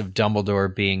allies of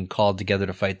Dumbledore being called together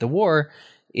to fight the war,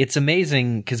 it's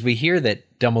amazing because we hear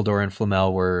that Dumbledore and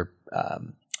Flamel were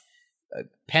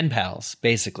pen pals,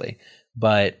 basically.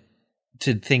 But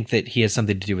to think that he has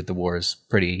something to do with the war is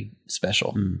pretty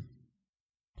special. Mm.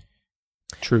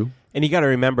 True. And you got to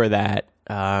remember that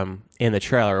in the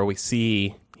trailer, we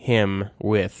see him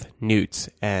with Newt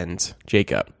and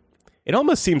Jacob. It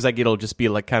almost seems like it'll just be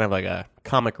like kind of like a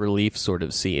comic relief sort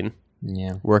of scene.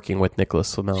 Yeah. Working with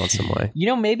Nicholas Flamel in some way.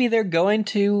 Maybe they're going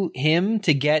to him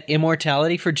to get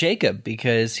immortality for Jacob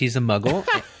because he's a muggle.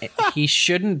 He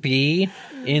shouldn't be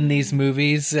in these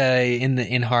movies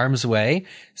in harm's way.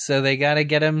 So they got to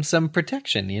get him some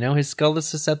protection. His skull is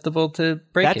susceptible to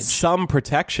breakage. That's some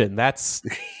protection. That's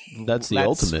the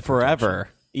ultimate forever.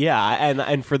 Protection. Yeah,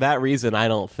 and for that reason, I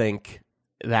don't think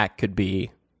that could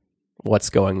be what's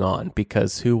going on,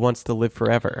 because who wants to live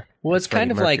forever? Well, it's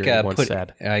kind of like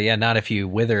not if you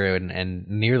wither and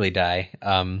nearly die.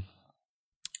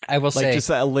 I will say just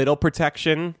a little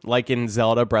protection, like in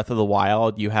Zelda Breath of the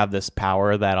Wild, you have this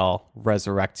power that'll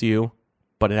resurrect you,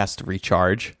 but it has to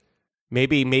recharge.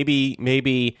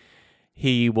 Maybe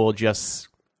he will just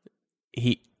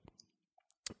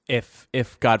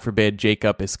if God forbid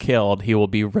Jacob is killed, he will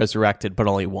be resurrected, but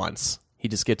only once. He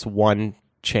just gets one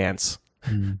chance.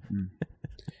 Mm-hmm.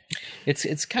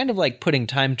 It's kind of like putting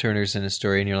time turners in a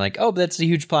story, and you're like, oh, that's a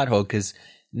huge plot hole, because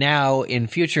now in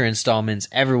future installments,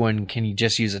 everyone can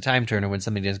just use a time turner when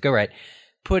something doesn't go right.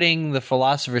 Putting the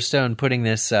Philosopher's Stone, putting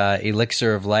this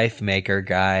elixir of life maker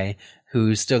guy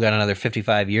who's still got another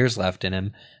 55 years left in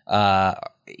him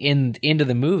into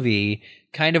the movie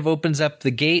kind of opens up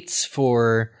the gates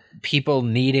for people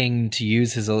needing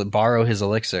to borrow his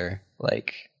elixir.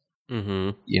 Like,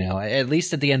 at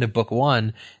least at the end of book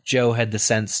 1, Joe had the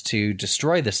sense to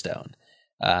destroy the stone.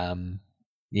 And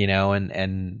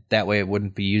that way it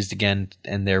wouldn't be used again,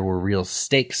 and there were real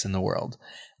stakes in the world.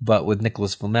 But with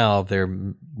Nicholas Flamel, there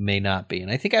may not be,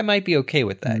 and I think I might be okay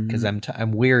with that, because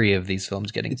I'm weary of these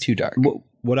films getting too dark.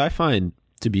 What I find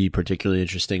to be particularly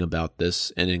interesting about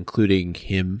this, and including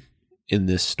him in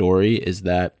this story, is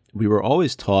that we were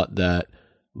always taught that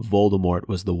Voldemort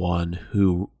was the one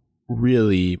who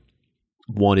really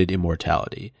wanted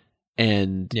immortality,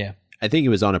 and I think it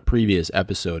was on a previous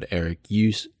episode, Eric,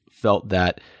 you felt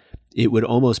that it would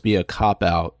almost be a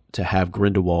cop-out to have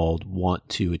Grindelwald want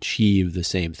to achieve the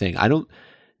same thing. I don't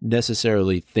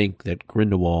necessarily think that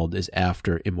Grindelwald is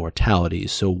after immortality,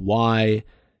 so why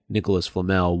Nicholas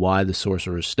Flamel, why the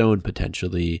Sorcerer's Stone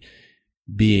potentially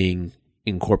being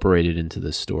incorporated into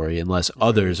this story, unless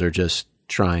others are just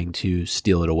trying to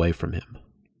steal it away from him?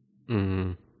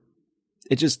 Mm-hmm.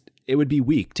 It would be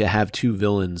weak to have two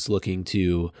villains looking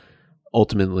to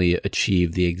ultimately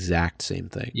achieve the exact same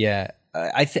thing. Yeah,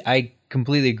 I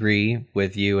completely agree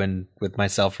with you and with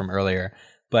myself from earlier,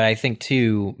 but I think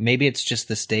too, maybe it's just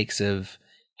the stakes of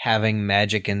having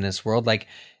magic in this world. Like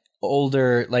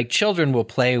children will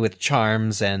play with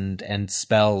charms and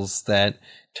spells that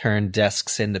turn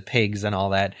desks into pigs and all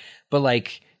that, but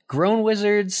like grown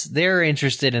wizards, they're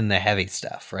interested in the heavy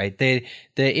stuff, right? The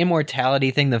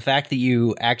immortality thing, the fact that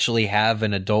you actually have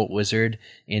an adult wizard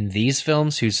in these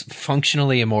films who's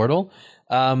functionally immortal,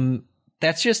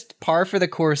 that's just par for the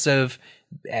course of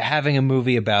having a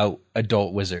movie about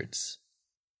adult wizards.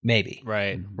 Maybe.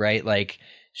 Right. Like,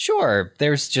 sure,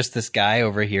 there's just this guy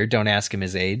over here. Don't ask him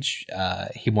his age.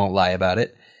 He won't lie about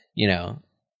it. I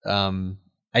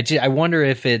wonder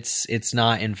if it's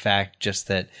not, in fact, just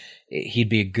that he'd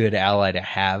be a good ally to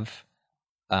have.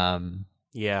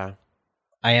 Yeah.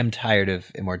 I am tired of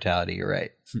immortality, you're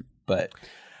right. But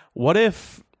what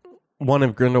if one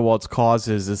of Grindelwald's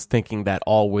causes is thinking that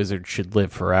all wizards should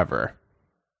live forever?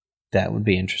 That would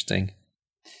be interesting.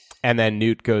 And then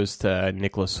Newt goes to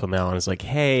Nicholas Flamel and is like,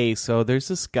 hey, so there's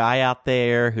this guy out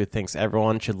there who thinks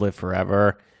everyone should live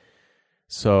forever.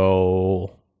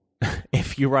 So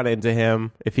if you run into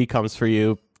him, if he comes for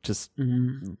you, just...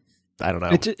 I don't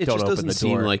know. It just doesn't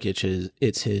seem like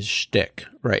it's his shtick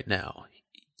right now.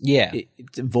 Yeah.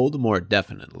 Voldemort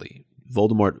definitely.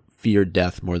 Voldemort feared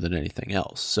death more than anything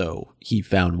else, so he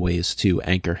found ways to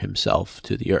anchor himself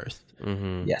to the earth.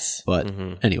 Mm-hmm. Yes. But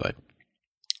anyway.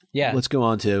 Yeah. Let's go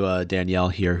on to Danielle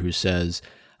here, who says,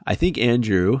 I think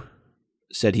Andrew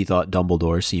said he thought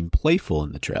Dumbledore seemed playful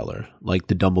in the trailer, like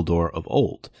the Dumbledore of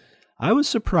old. I was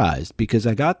surprised because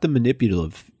I got the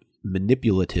manipulative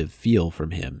feel from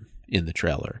him in the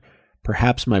trailer.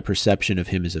 Perhaps my perception of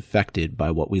him is affected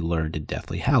by what we learned in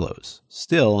Deathly Hallows.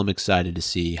 Still, I'm excited to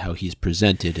see how he's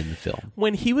presented in the film.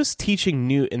 When he was teaching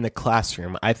Newt in the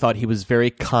classroom, I thought he was very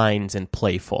kind and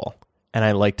playful, and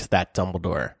I liked that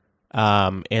Dumbledore.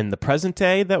 In the present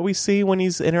day that we see when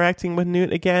he's interacting with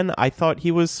Newt again, I thought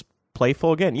he was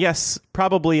playful again. Yes,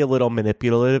 probably a little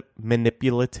manipulative,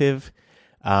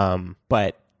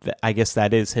 but I guess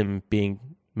that is him being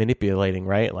manipulating,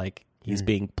 right? Like, he's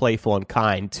being playful and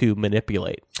kind to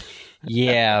manipulate.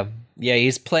 Yeah,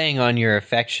 he's playing on your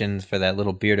affections for that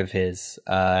little beard of his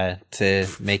to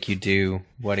make you do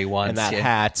what he wants. And that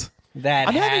hat.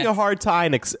 I'm having a hard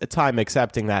time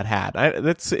accepting that hat.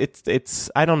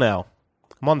 It's I don't know.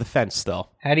 I'm on the fence still.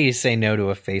 How do you say no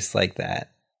to a face like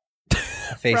that?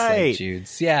 A face like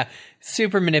Jude's. Yeah,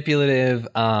 super manipulative.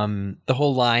 The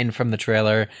whole line from the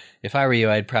trailer, if I were you,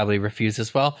 I'd probably refuse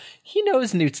as well. He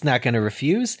knows Newt's not going to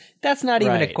refuse. That's not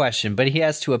even a question, but he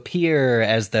has to appear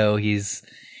as though he's...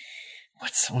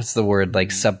 What's the word?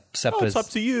 Like, it's up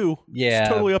to you. Yeah. It's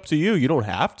totally up to you. You don't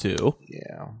have to.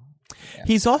 Yeah.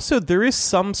 He's also, there is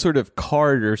some sort of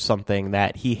card or something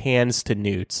that he hands to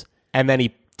Newt, and then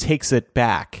he takes it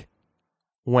back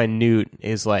when Newt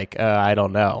is like, I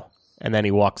don't know. And then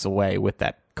he walks away with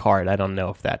that card. I don't know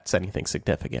if that's anything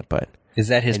significant, but... Is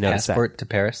that his passport to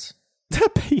Paris?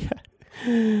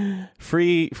 Yeah.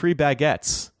 Free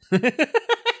baguettes.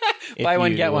 Buy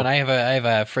one, get one. I have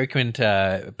a frequent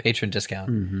patron discount.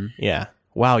 Mm-hmm. Yeah.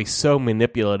 Wow, he's so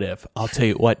manipulative. I'll tell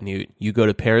you what, Newt. You go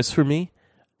to Paris for me,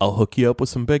 I'll hook you up with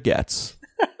some baguettes.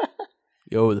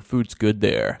 Yo, the food's good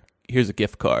there. Here's a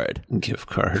gift card. Gift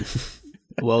card.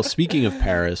 Well, speaking of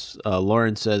Paris,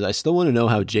 Lauren says, I still want to know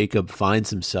how Jacob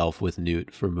finds himself with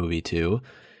Newt for movie 2.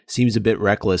 Seems a bit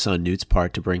reckless on Newt's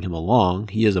part to bring him along.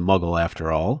 He is a muggle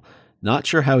after all. Not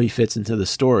sure how he fits into the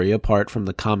story apart from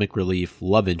the comic relief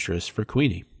love interest for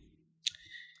Queenie.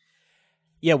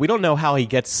 Yeah, we don't know how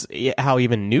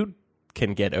even Newt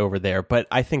can get over there, but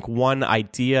I think one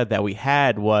idea that we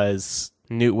had was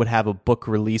Newt would have a book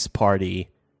release party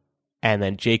and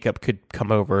then Jacob could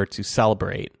come over to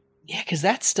celebrate. Yeah, because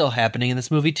that's still happening in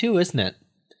this movie too, isn't it?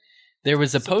 There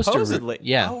was a Supposedly. poster.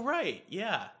 Yeah. Oh, right.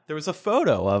 Yeah. There was a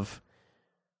photo of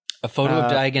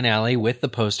Diagon Alley with the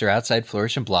poster outside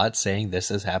Flourish and Blot saying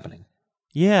this is happening.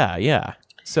 Yeah, yeah.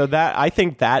 So I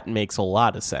think that makes a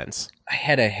lot of sense. I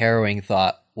had a harrowing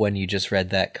thought when you just read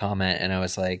that comment, and I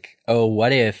was like, oh,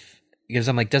 what if... Because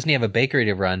I'm like, doesn't he have a bakery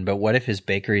to run? But what if his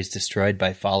bakery is destroyed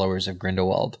by followers of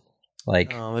Grindelwald?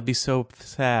 Like, oh, that'd be so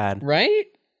sad. Right?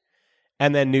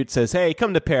 And then Newt says, hey,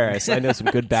 come to Paris. I know some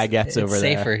good baguettes over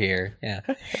there. It's safer here. Yeah.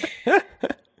 I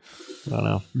don't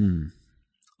know.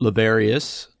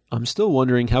 Lavarius, I'm still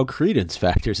wondering how Credence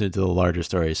factors into the larger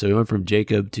story. So we went from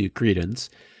Jacob to Credence.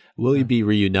 Will he be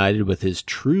reunited with his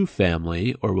true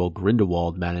family, or will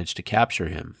Grindelwald manage to capture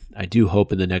him? I do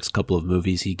hope in the next couple of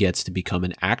movies he gets to become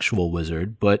an actual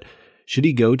wizard, but should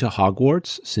he go to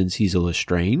Hogwarts since he's a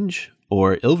Lestrange,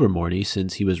 or Ilvermorny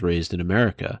since he was raised in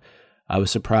America? I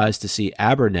was surprised to see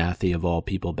Abernathy, of all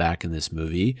people, back in this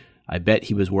movie. I bet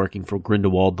he was working for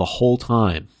Grindelwald the whole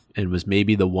time, and was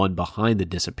maybe the one behind the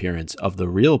disappearance of the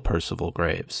real Percival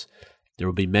Graves. There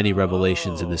will be many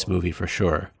revelations in this movie for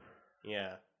sure.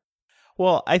 Yeah.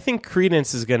 Well, I think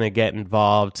Credence is going to get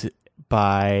involved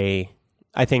by...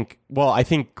 I think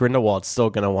Grindelwald's still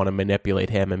going to want to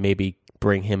manipulate him and maybe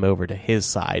bring him over to his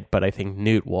side, but I think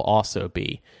Newt will also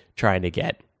be trying to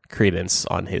get Credence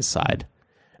on his side.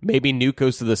 Maybe Newt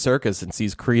goes to the circus and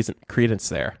sees Credence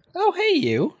there. Oh, hey,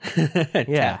 you.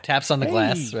 Yeah. Taps on the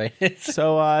glass, right?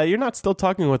 So you're not still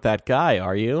talking with that guy,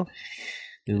 are you?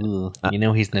 Ooh, you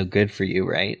know he's no good for you,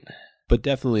 right? But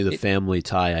definitely the family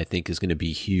tie, I think, is going to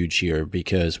be huge here,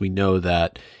 because we know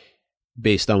that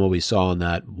based on what we saw on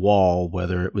that wall,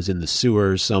 whether it was in the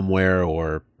sewers somewhere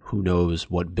or who knows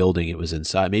what building it was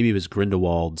inside, maybe it was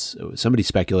Grindelwald's, somebody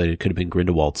speculated it could have been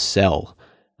Grindelwald's cell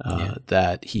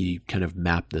that he kind of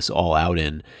mapped this all out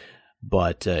in.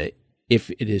 But if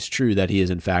it is true that he is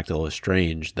in fact a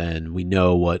Lestrange, then we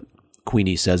know what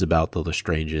Queenie says about the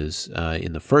Lestranges.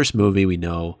 In the first movie, we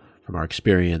know from our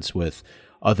experience with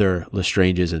other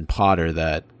Lestranges and Potter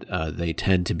that they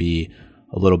tend to be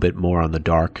a little bit more on the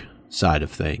dark side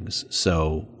of things.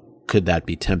 So could that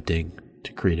be tempting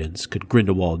to Credence? Could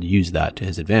Grindelwald use that to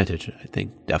his advantage? I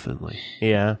think definitely.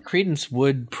 Yeah. Credence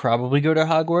would probably go to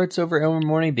Hogwarts over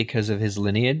Ilvermorny because of his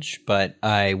lineage, but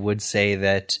I would say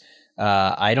that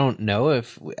I don't know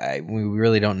we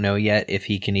really don't know yet if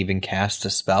he can even cast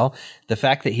a spell. The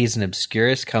fact that he's an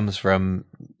Obscurus comes from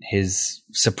his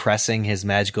suppressing his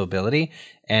magical ability,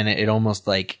 and it almost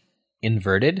like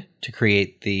inverted to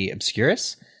create the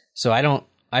Obscurus. So I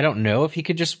don't know if he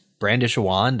could just brandish a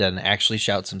wand and actually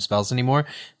shout some spells anymore,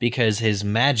 because his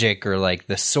magic, or like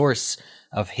the source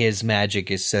of his magic,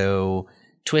 is so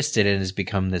twisted and has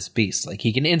become this beast. Like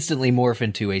he can instantly morph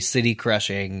into a city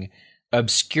crushing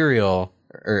Obscurus,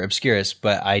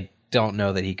 but I don't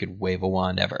know that he could wave a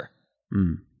wand ever.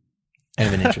 Kind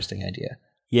of an interesting idea.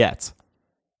 Yet.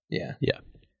 Yeah. Yeah.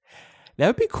 That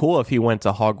would be cool if he went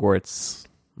to Hogwarts,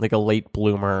 like a late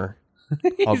bloomer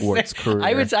Hogwarts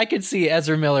career. I could see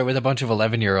Ezra Miller with a bunch of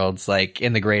 11-year-olds like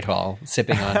in the Great Hall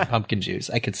sipping on pumpkin juice.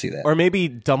 I could see that. Or maybe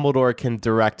Dumbledore can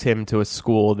direct him to a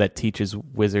school that teaches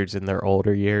wizards in their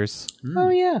older years. Oh,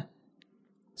 yeah.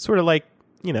 Sort of like,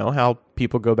 you know, how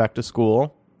people go back to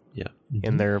school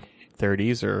in their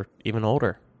 30s or even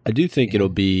older. I do think it'll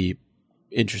be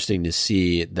interesting to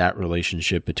see that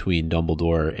relationship between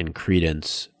Dumbledore and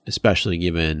Credence, especially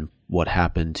given what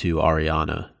happened to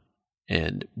Ariana.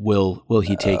 And will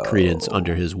he take Credence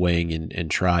under his wing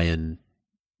and try and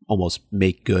almost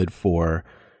make good for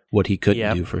what he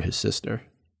couldn't do for his sister?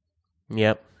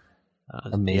 Yep.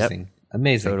 Amazing.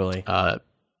 Amazing. Totally.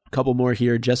 couple more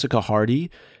here. Jessica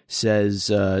Hardy says,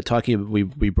 we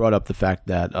brought up the fact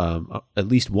that at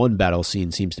least one battle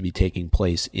scene seems to be taking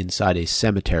place inside a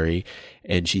cemetery,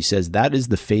 and she says that is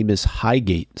the famous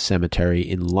Highgate Cemetery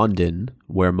in London,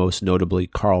 where most notably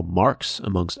Karl Marx,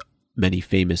 amongst many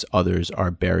famous others,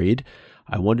 are buried.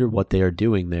 I wonder what they are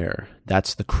doing there.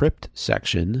 That's the crypt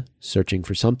section. Searching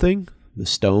for something? The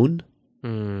stone?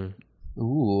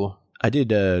 Ooh. I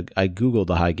did. I googled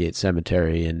the Highgate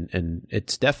Cemetery, and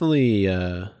it's definitely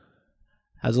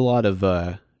has a lot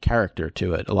of character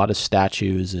to it. A lot of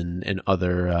statues and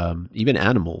other even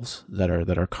animals that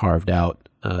are carved out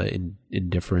in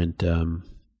different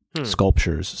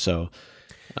sculptures.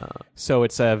 So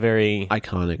it's a very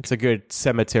iconic. It's a good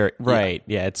cemetery, right?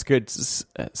 Yeah, it's good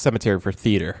cemetery for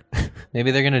theater.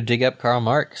 Maybe they're going to dig up Karl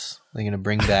Marx. They're going to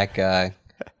bring back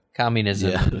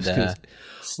communism and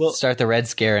start the Red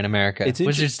Scare in America.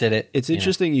 Wizards did it. It's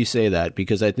interesting you say that,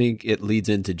 because I think it leads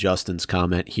into Justin's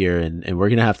comment here, and we're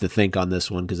going to have to think on this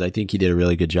one, because I think he did a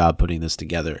really good job putting this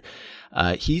together.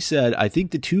 He said, I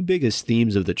think the two biggest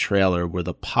themes of the trailer were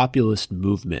the populist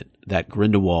movement that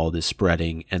Grindelwald is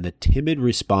spreading and the timid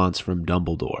response from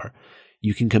Dumbledore.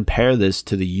 You can compare this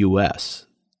to the U.S.,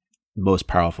 most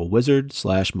powerful wizard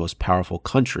 / most powerful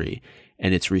country,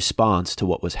 and its response to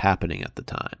what was happening at the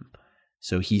time.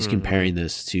 So he's comparing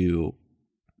this to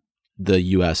the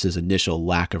U.S.'s initial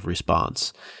lack of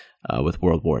response with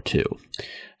World War II.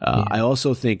 I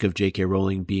also think of J.K.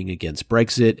 Rowling being against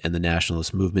Brexit and the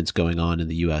nationalist movements going on in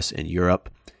the U.S. and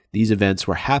Europe. These events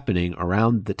were happening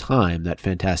around the time that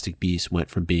Fantastic Beasts went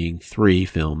from being 3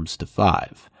 films to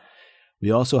 5. We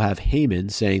also have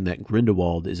Heyman saying that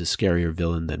Grindelwald is a scarier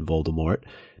villain than Voldemort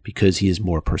because he is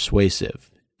more persuasive.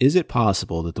 Is it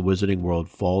possible that the wizarding world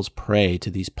falls prey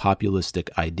to these populistic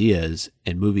ideas,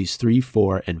 and movies 3,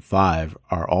 4, and 5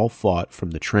 are all fought from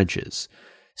the trenches,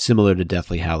 similar to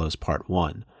Deathly Hallows Part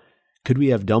 1? Could we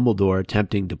have Dumbledore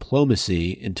attempting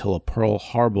diplomacy until a Pearl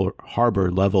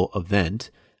Harbor level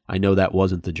event, I know that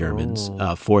wasn't the Germans,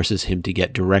 forces him to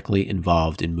get directly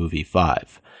involved in movie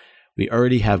 5? We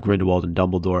already have Grindelwald and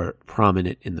Dumbledore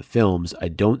prominent in the films. I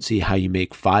don't see how you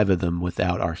make 5 of them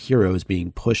without our heroes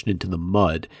being pushed into the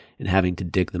mud and having to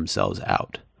dig themselves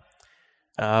out.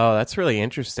 Oh, that's really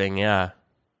interesting, yeah.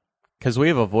 Because we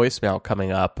have a voicemail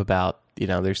coming up about,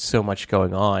 there's so much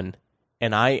going on.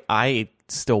 And I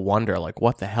still wonder,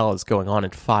 what the hell is going on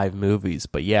in 5 movies?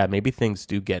 But yeah, maybe things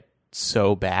do get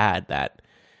so bad that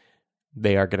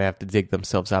they are going to have to dig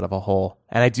themselves out of a hole.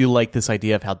 And I do like this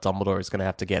idea of how Dumbledore is going to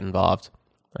have to get involved.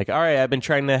 All right, I've been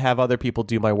trying to have other people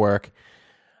do my work.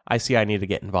 I see I need to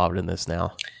get involved in this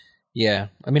now. Yeah.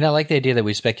 I mean, I like the idea that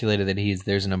we speculated that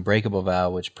there's an unbreakable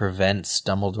vow which prevents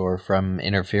Dumbledore from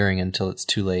interfering until it's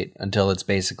too late, until it's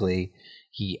basically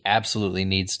he absolutely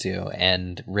needs to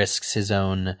and risks his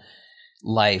own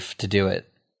life to do it.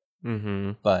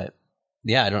 Mm-hmm. But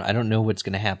yeah, I don't know what's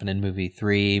going to happen in movie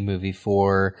 3, movie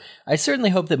 4. I certainly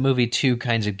hope that movie 2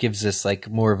 kind of gives us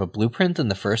more of a blueprint than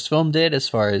the first film did as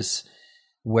far as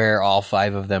where all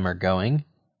 5 of them are going.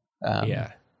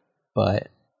 Yeah.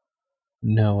 But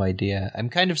no idea. I'm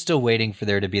kind of still waiting for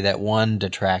there to be that one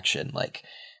detraction.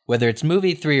 Whether it's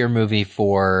movie 3 or movie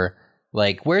 4,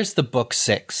 where's the book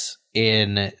 6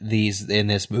 in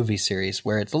this movie series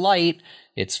where it's light,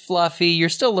 it's fluffy, you're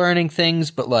still learning things,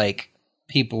 but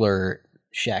people are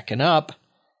shacking up,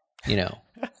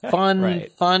 fun,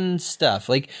 right. Fun stuff.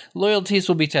 Loyalties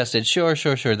will be tested. Sure.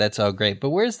 That's all great.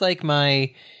 But where's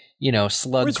my,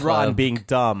 slug where's club Ron being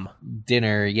dumb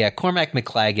dinner? Yeah. Cormac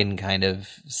McLagan kind of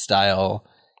style.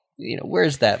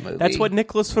 Where's that movie? That's what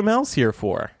Nicholas Flamel's here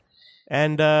for.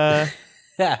 And,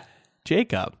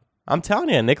 Jacob, I'm telling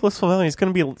you, Nicholas Flamel is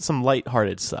going to be some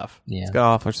lighthearted stuff. Yeah. He's going to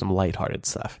offer some lighthearted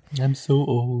stuff. I'm so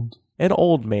old. An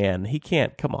old man. He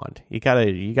can't. Come on. You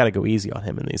gotta go easy on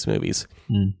him in these movies.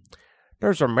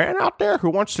 There's a man out there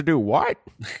who wants to do what?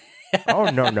 Oh,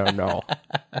 no. No.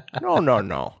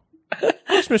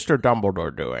 What's Mr.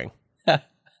 Dumbledore doing?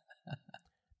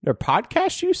 Their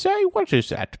podcast, you say? What is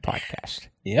that podcast?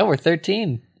 Yeah, we're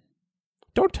 13.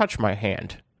 Don't touch my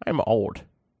hand. I'm old.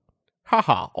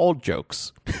 Haha, old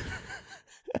jokes.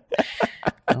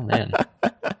 Oh, man.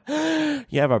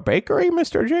 You have a bakery,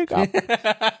 Mr. Jacob?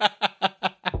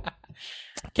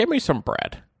 Give me some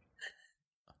bread.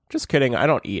 Just kidding. I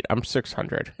don't eat. I'm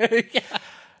 600.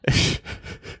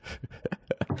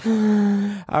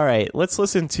 All right. Let's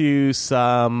listen to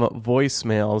some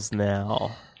voicemails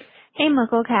now. Hey,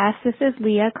 MuggleCast. This is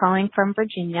Leah calling from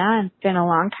Virginia. I've been a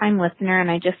long-time listener,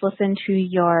 and I just listened to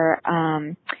your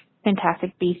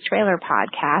Fantastic Beasts trailer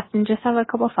podcast and just have a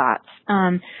couple thoughts.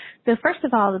 So first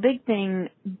of all, the big thing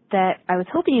that I was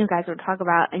hoping you guys would talk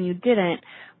about, and you didn't,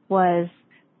 was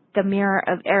the mirror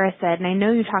of Erised. And I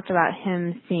know you talked about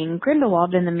him seeing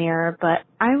Grindelwald in the mirror, but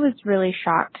I was really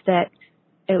shocked that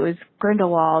it was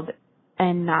Grindelwald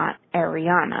and not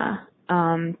Ariana.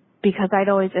 Because I'd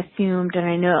always assumed,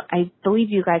 and I believe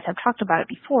you guys have talked about it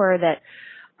before, that,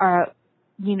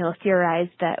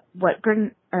 theorized that what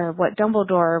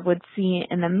Dumbledore would see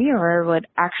in the mirror would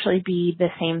actually be the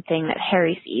same thing that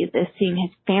Harry sees, is seeing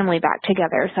his family back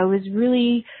together. So I was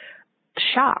really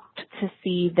shocked to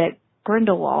see that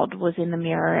Grindelwald was in the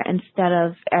mirror instead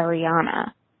of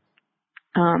Ariana.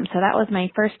 So that was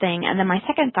my first thing. And then my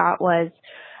second thought was,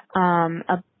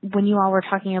 when you all were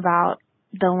talking about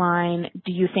the line,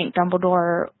 do you think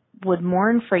Dumbledore would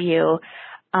mourn for you?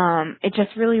 It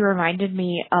just really reminded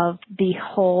me of the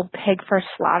whole pig for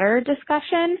slaughter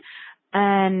discussion.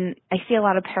 And I see a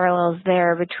lot of parallels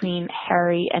there between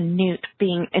Harry and Newt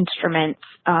being instruments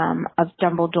of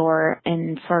Dumbledore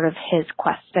in sort of his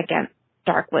quest against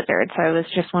Dark Wizard. So I was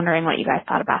just wondering what you guys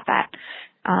thought about that.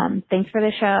 Thanks for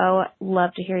the show.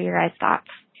 Love to hear your guys' thoughts.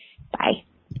 Bye.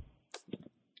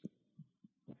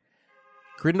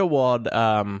 Grindelwald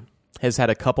has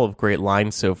had a couple of great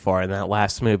lines so far in that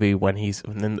last movie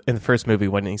in the first movie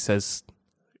when he says,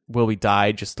 "Will we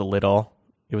die just a little?"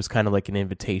 It was kind of like an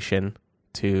invitation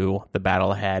to the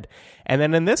battle ahead. And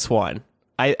then in this one,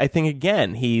 I think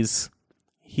again, he's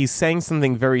saying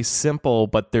something very simple,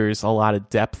 but there's a lot of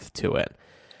depth to it.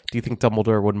 Do you think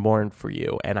Dumbledore would mourn for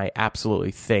you? And I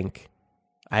absolutely think,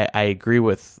 I agree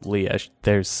with Leah.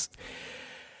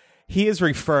 He is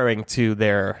referring to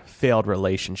their failed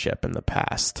relationship in the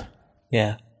past.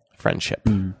 Yeah. Friendship.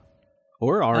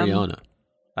 Or Ariana.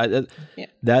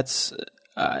 That's,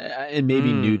 and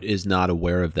maybe Newt is not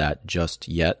aware of that just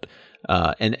yet.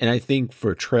 And I think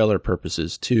for trailer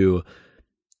purposes too,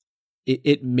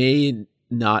 it may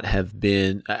not have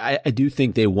been, I do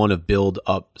think they want to build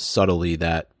up subtly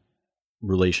that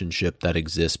relationship that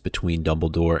exists between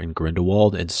Dumbledore and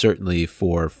Grindelwald, and certainly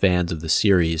for fans of the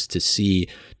series to see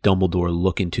Dumbledore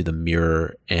look into the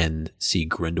mirror and see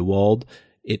Grindelwald,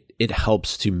 it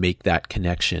helps to make that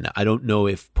connection. I don't know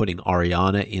if putting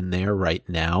Ariana in there right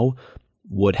now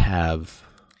would have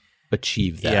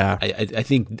achieved that. Yeah. I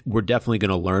think we're definitely going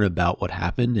to learn about what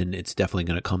happened, and it's definitely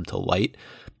going to come to light.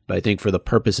 But I think for the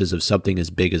purposes of something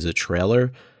as big as a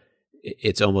trailer,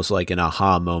 it's almost like an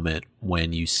aha moment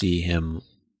when you see him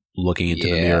looking into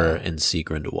the mirror and see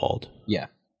Grindelwald. Yeah,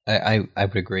 I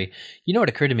would agree. You know what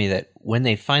occurred to me? That when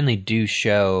they finally do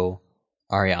show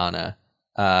Ariana,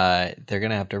 they're going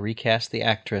to have to recast the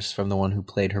actress from the one who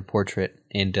played her portrait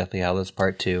in Deathly Hallows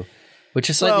Part 2, which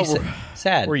is slightly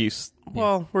sad. We're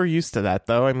used to that,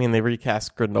 though. I mean, they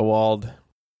recast Grindelwald.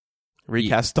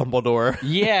 Recast Dumbledore.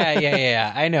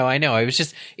 Yeah. I know.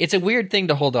 It's a weird thing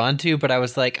to hold on to, but I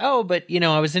was like, I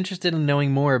was interested in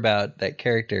knowing more about that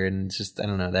character, and it's just, I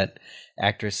don't know, that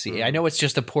actress. I know it's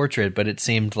just a portrait, but it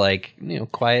seemed like,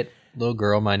 quiet little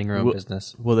girl minding her own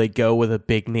business. Will they go with a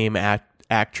big name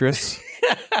actress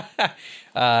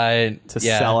to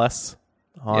sell us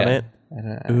on it?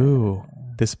 Ooh,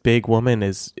 this big woman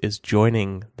is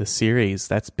joining the series.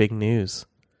 That's big news.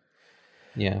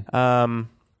 Yeah.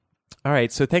 All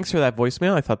right, so thanks for that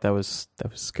voicemail. I thought that was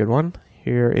a good one.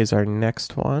 Here is our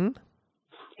next one.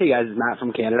 Hey guys, it's Matt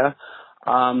from Canada.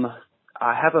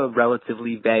 I have a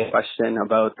relatively vague question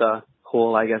about the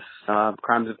whole,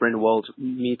 Crimes of Grindelwald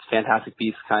meets Fantastic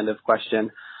Beasts kind of question.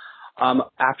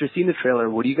 After seeing the trailer,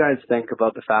 what do you guys think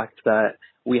about the fact that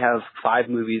we have 5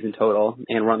 movies in total,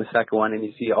 and we're on the second one, and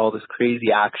you see all this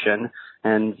crazy action,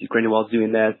 and Grindelwald's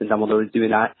doing this, and Dumbledore's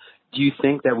doing that? Do you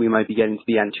think that we might be getting to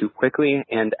the end too quickly,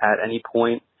 and at any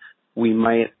point we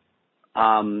might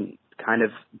kind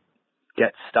of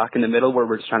get stuck in the middle where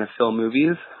we're just trying to fill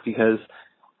movies? Because,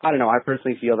 I don't know, I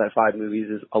personally feel that 5 movies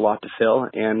is a lot to fill,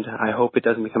 and I hope it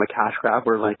doesn't become a cash grab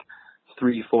where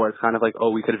 3, 4, it's kind of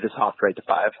we could have just hopped right to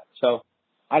 5. So,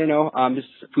 I don't know, just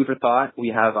food for thought.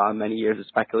 We have many years of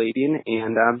speculating,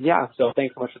 and so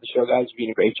thanks so much for the show, guys. You're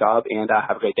doing a great job, and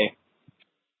have a great day.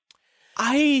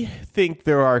 I think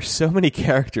there are so many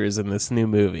characters in this new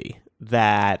movie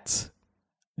that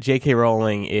J.K.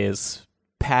 Rowling is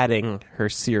padding her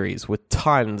series with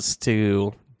tons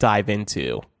to dive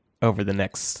into over the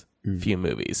next few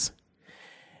movies.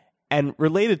 And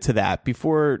related to that,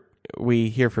 before we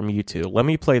hear from you two, let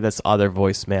me play this other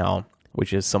voicemail,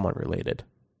 which is somewhat related.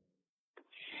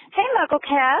 Hey,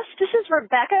 MuggleCast. This is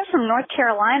Rebecca from North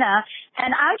Carolina,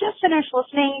 and I just finished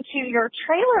listening to your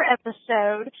trailer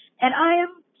episode, and I am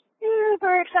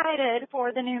super excited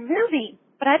for the new movie.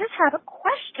 But I just have a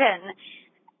question.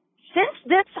 since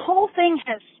this whole thing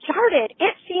has started,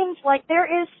 it seems like there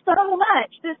is so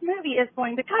much this movie is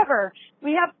going to cover.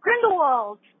 We have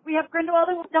Grindelwald. We have Grindelwald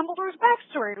and Dumbledore's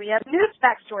backstory. We have Newt's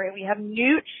backstory. We have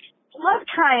Newt's love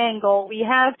triangle. We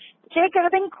have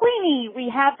Jacob and Queenie. We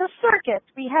have the circus.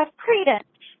 We have Credence.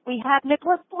 We have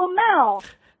Nicholas Flamel.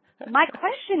 My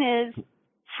question is,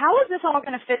 how is this all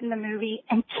going to fit in the movie,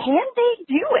 and can they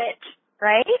do it,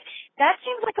 right? That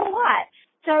seems like a lot.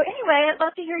 So anyway, I'd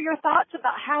love to hear your thoughts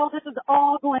about how this is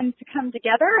all going to come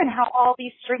together and how all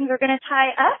these strings are going to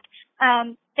tie up.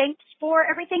 Thanks for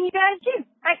everything you guys do.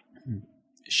 Bye.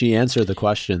 She answered the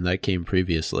question that came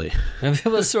previously.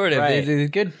 Well, sort of.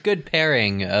 Right. Good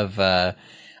pairing of...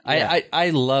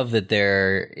 I love that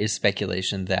there is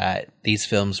speculation that these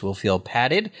films will feel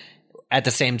padded, at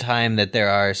the same time that there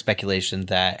are speculation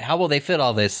that how will they fit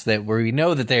all this that we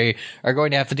know that they are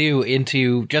going to have to do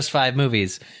into just 5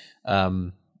 movies.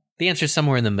 The answer is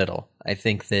somewhere in the middle. I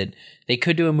think that they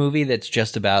could do a movie that's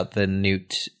just about the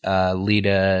Newt,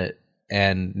 Leda,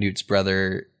 and Newt's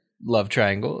brother love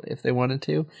triangle if they wanted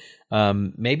to.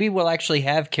 Maybe we'll actually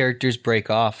have characters break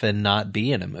off and not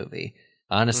be in a movie.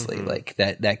 Honestly, like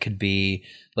that could be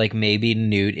like maybe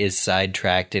Newt is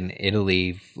sidetracked in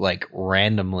Italy like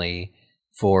randomly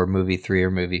for movie 3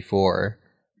 or movie 4,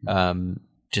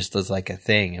 just as like a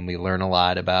thing, and we learn a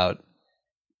lot about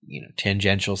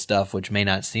tangential stuff which may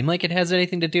not seem like it has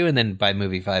anything to do, and then by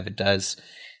movie 5 it does.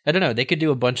 I don't know. They could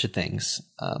do a bunch of things.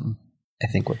 I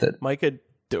think with it, Micah,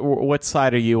 what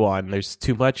side are you on? There's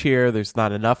too much here. There's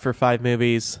not enough for 5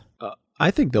 movies.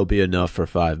 I think there'll be enough for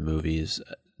 5 movies.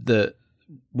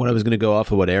 What I was going to go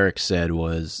off of what Eric said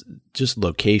was just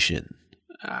location.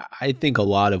 I think a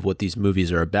lot of what these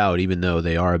movies are about, even though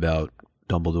they are about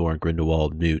Dumbledore and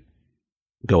Grindelwald, Newt,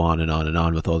 go on and on and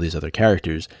on with all these other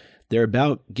characters, they're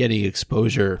about getting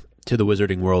exposure to the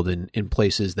Wizarding World in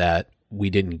places that we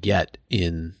didn't get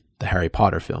in the Harry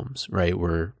Potter films, right?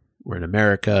 We're in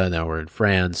America, now we're in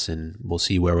France, and we'll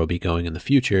see where we'll be going in the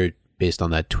future based on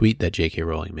that tweet that J.K.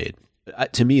 Rowling made.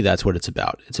 To me, that's what it's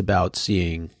about. It's about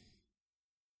seeing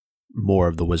more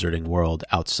of the Wizarding World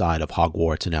outside of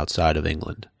Hogwarts and outside of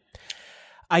England.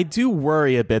 I do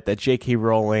worry a bit that J.K.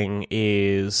 Rowling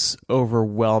is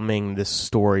overwhelming this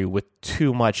story with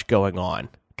too much going on,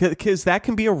 because that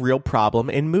can be a real problem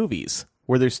in movies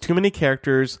where there's too many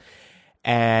characters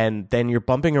and then you're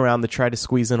bumping around to try to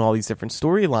squeeze in all these different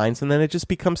storylines, and then it just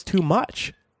becomes too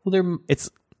much. Well,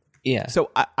 yeah. So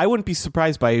I wouldn't be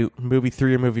surprised by movie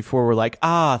 3 or movie 4. We're like,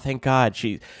 thank God,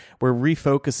 we're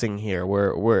refocusing here.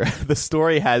 Where the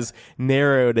story has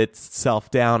narrowed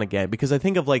itself down again. Because I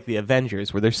think of like the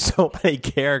Avengers, where there's so many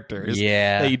characters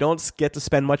that you don't get to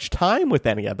spend much time with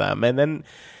any of them, and then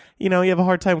you have a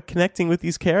hard time connecting with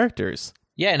these characters.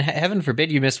 Yeah, and heaven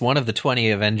forbid you missed one of the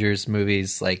 20 Avengers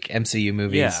movies, like MCU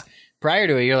movies. Prior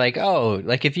to it, you're like,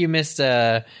 like if you missed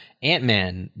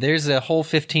Ant-Man, there's a whole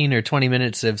 15 or 20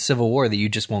 minutes of Civil War that you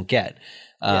just won't get,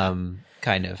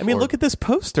 kind of. I mean, look at this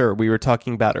poster we were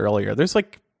talking about earlier. There's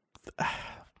like,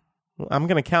 I'm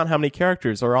going to count how many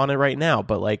characters are on it right now,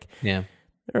 but like, there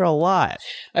are a lot.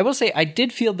 I will say,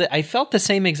 I felt the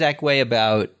same exact way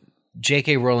about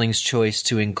J.K. Rowling's choice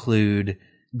to include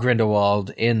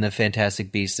Grindelwald in the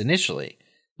Fantastic Beasts initially.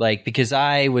 Like, because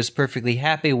I was perfectly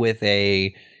happy with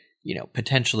a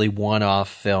potentially one-off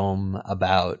film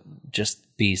about just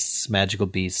beasts, magical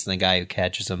beasts, and the guy who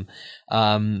catches them.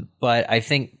 But I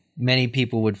think many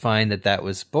people would find that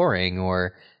was boring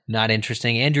or not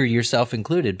interesting, Andrew, yourself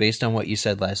included, based on what you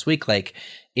said last week. Like,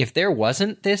 if there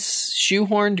wasn't this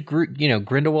shoehorned,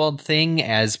 Grindelwald thing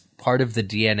as part of the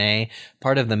DNA,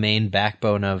 part of the main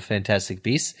backbone of Fantastic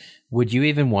Beasts, would you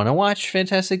even want to watch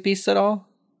Fantastic Beasts at all?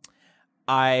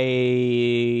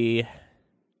 I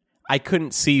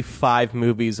couldn't see 5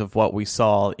 movies of what we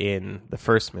saw in the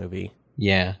first movie.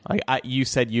 Yeah. You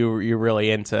said you're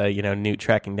really into, Newt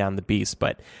tracking down the beast,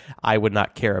 but I would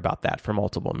not care about that for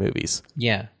multiple movies.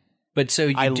 Yeah. But so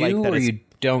you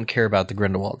don't care about the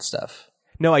Grindelwald stuff?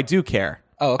 No, I do care.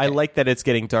 Oh, okay. I like that it's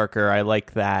getting darker. I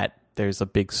like that there's a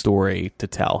big story to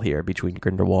tell here between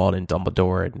Grindelwald and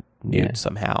Dumbledore and Newt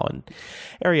somehow, and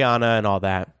Ariana and all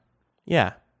that.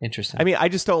 Yeah. Interesting. I mean, I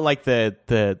just don't like I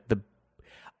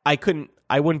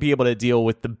wouldn't be able to deal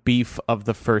with the beef of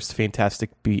the first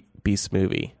Fantastic Beasts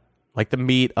movie. Like, the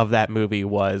meat of that movie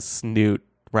was Newt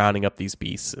rounding up these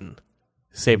beasts and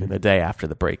saving the day after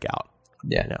the breakout.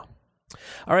 Yeah.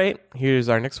 All right, here's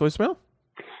our next voicemail.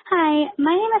 Hi,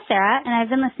 my name is Sarah, and I've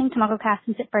been listening to MuggleCast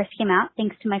since it first came out,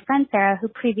 thanks to my friend Sarah, who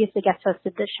previously guest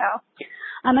hosted this show.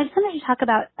 I just wanted to talk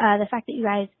about the fact that you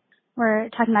guys were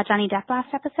talking about Johnny Depp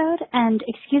last episode, and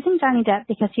excusing Johnny Depp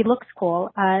because he looks cool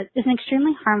is an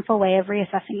extremely harmful way of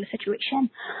reassessing the situation.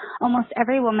 Almost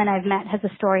every woman I've met has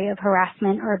a story of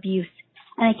harassment or abuse,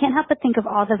 and I can't help but think of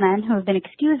all the men who have been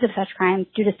excused of such crimes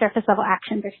due to surface-level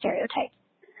actions or stereotypes.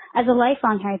 As a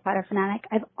lifelong Harry Potter fanatic,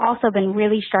 I've also been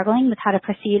really struggling with how to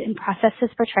proceed and process his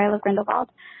portrayal of Grindelwald.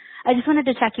 I just wanted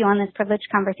to check you on this privileged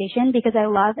conversation because I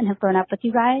love and have grown up with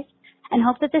you guys, and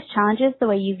hope that this challenges the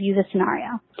way you view the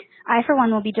scenario. I, for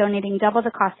one, will be donating double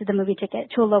the cost of the movie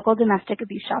ticket to a local domestic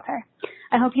abuse shelter.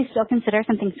 I hope you still consider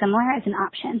something similar as an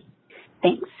option.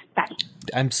 Thanks. Bye.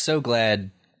 I'm so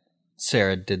glad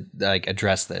Sarah did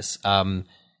address this.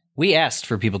 We asked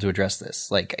for people to address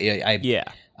this.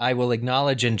 I will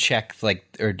acknowledge and check,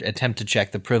 or attempt to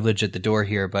check the privilege at the door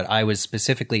here, but I was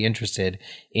specifically interested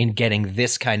in getting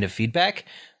this kind of feedback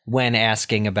when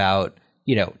asking about,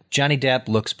 Johnny Depp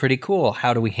looks pretty cool.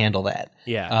 How do we handle that?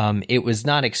 Yeah. It was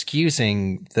not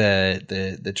excusing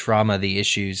the trauma, the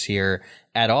issues here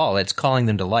at all. It's calling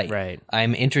them to light. Right.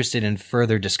 I'm interested in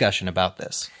further discussion about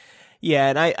this. Yeah,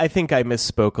 and I think I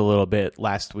misspoke a little bit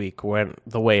last week when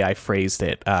the way I phrased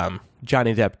it.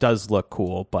 Johnny Depp does look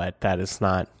cool, but that is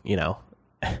not,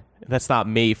 that's not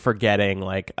me forgetting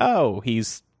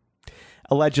he's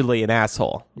allegedly an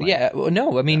asshole.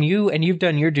 You've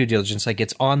done your due diligence.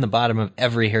 It's on the bottom of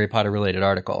every Harry Potter related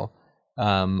article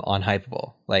on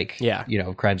Hypable,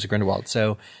 Crimes of Grindelwald.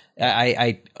 So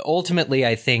I ultimately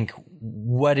I think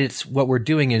what we're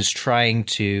doing is trying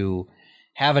to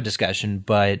have a discussion,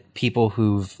 but people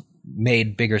who've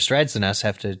made bigger strides than us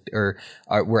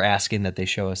we're asking that they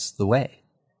show us the way.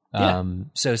 Yeah.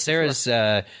 So Sarah's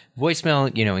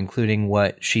voicemail, including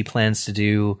what she plans to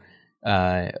do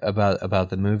about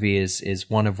the movie is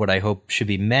one of what I hope should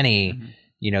be many,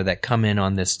 that come in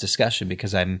on this discussion,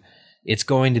 because it's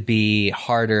going to be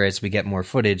harder as we get more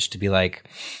footage to be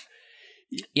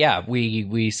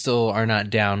we still are not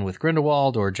down with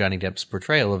Grindelwald or Johnny Depp's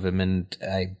portrayal of him, and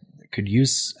I could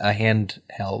use a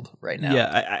handheld right now.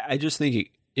 Yeah, I just think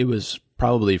it was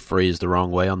probably phrased the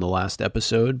wrong way on the last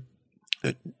episode.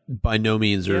 By no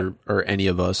means are any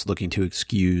of us looking to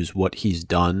excuse what he's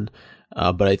done.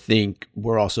 But I think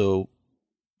we're also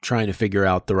trying to figure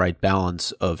out the right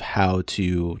balance of how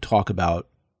to talk about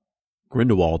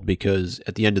Grindelwald, because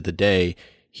at the end of the day,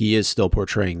 he is still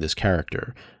portraying this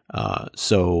character.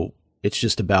 So it's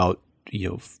just about,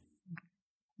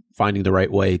 finding the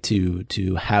right way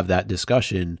to have that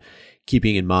discussion,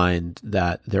 keeping in mind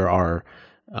that there are,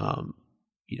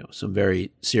 some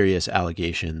very serious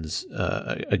allegations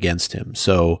against him.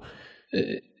 So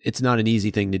it's not an easy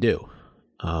thing to do.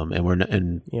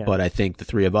 But I think the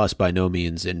three of us, by no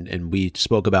means, and we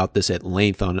spoke about this at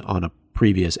length on a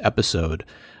previous episode,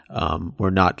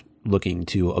 we're not looking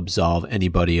to absolve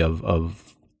anybody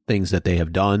of things that they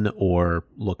have done or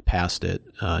look past it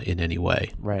in any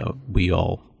way. Right. We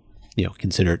all,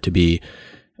 consider it to be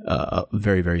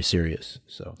very, very serious.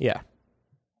 So yeah.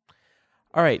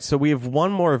 All right, so we have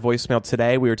one more voicemail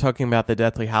today. We were talking about the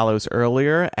Deathly Hallows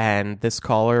earlier, and this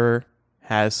caller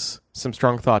has some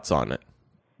strong thoughts on it.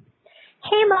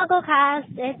 Hey,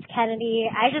 MuggleCast, it's Kennedy.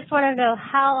 I just want to know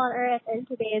how on earth in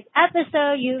today's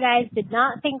episode you guys did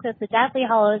not think that the Deathly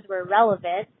Hallows were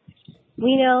relevant.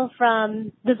 We know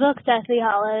from the book Deathly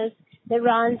Hallows that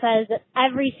Ron says that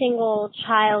every single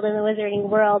child in the wizarding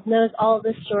world knows all of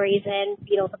the stories in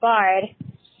Beedle the Bard.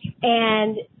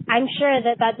 And I'm sure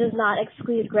that does not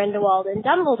exclude Grindelwald and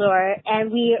Dumbledore.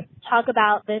 And we talk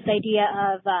about this idea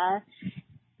of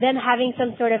them having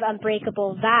some sort of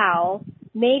unbreakable vow.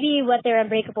 Maybe what their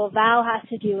unbreakable vow has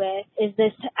to do with is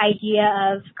this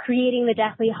idea of creating the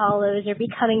Deathly Hallows or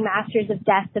becoming masters of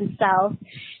death themselves.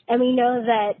 And we know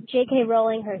that J.K.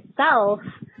 Rowling herself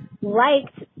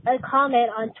liked a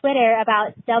comment on Twitter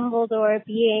about Dumbledore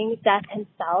being death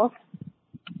himself.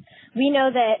 We know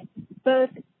that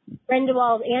both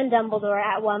Grindelwald and Dumbledore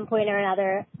at one point or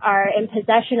another are in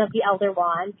possession of the Elder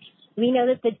Wand. We know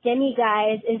that the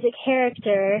Demiguise is a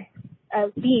character, a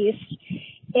beast,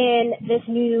 in this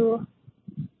new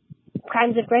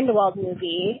Crimes of Grindelwald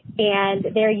movie, and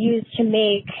they're used to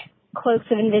make cloaks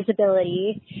of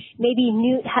invisibility. Maybe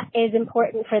Newt is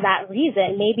important for that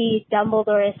reason. Maybe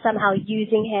Dumbledore is somehow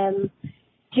using him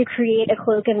to create a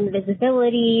cloak of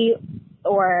invisibility,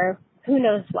 or who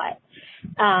knows what.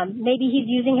 Maybe he's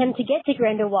using him to get to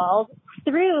Grindelwald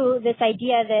through this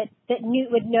idea that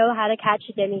Newt would know how to catch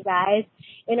a Demiguise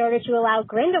in order to allow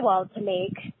Grindelwald to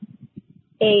make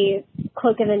a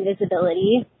cloak of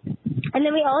invisibility. And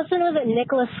then we also know that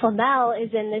Nicholas Flamel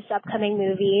is in this upcoming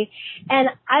movie. And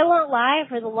I won't lie,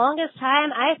 for the longest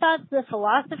time, I thought the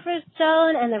Philosopher's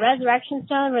Stone and the Resurrection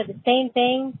Stone were the same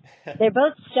thing. They're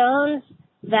both stones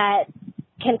that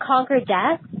can conquer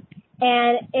death.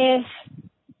 And if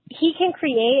he can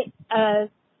create a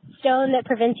stone that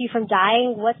prevents you from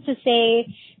dying, what's to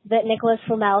say that Nicholas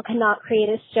Flamel cannot create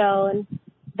a stone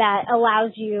that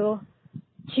allows you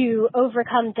to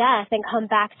overcome death and come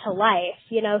back to life?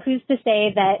 You know, who's to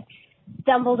say that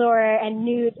Dumbledore and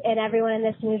Newt and everyone in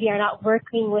this movie are not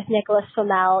working with Nicholas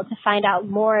Flamel to find out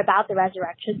more about the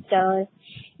Resurrection Stone,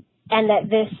 and that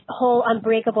this whole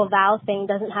unbreakable vow thing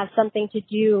doesn't have something to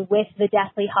do with the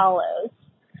Deathly Hallows.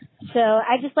 So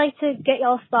I just like to get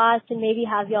y'all's thoughts and maybe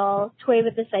have y'all toy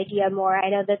with this idea more. I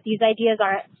know that these ideas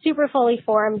aren't super fully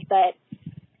formed, but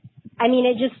I mean,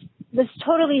 it just was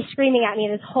totally screaming at me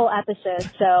this whole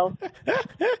episode. So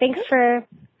thanks for,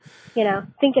 you know,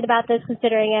 thinking about this,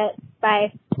 considering it.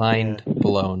 Bye. Mind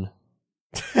blown.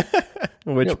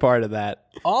 Which part of that?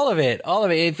 All of it.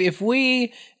 If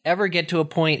we ever get to a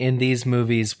point in these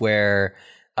movies where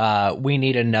we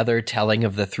need another telling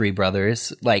of the three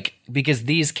brothers, like, because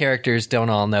these characters don't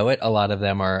all know it. A lot of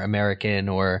them are American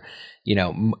or, you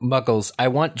know, Muggles. I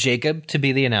want Jacob to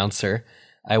be the announcer.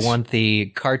 I want the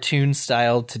cartoon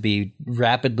style to be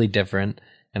rapidly different.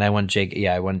 And I want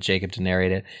Jacob to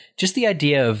narrate it. Just the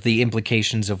idea of the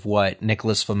implications of what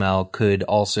Nicholas Flamel could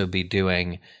also be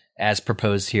doing as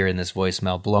proposed here in this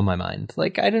voicemail blow my mind.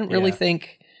 Like, I didn't really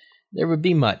think there would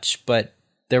be much, but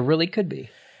there really could be.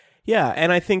 Yeah,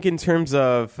 and I think in terms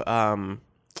of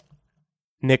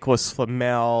Nicholas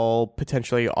Flamel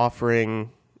potentially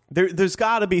offering... There's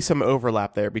got to be some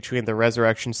overlap there between the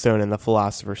Resurrection Stone and the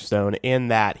Philosopher's Stone, in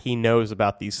that he knows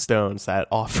about these stones that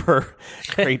offer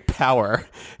great power.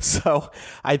 So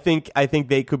I think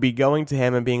they could be going to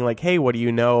him and being like, hey, what do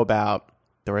you know about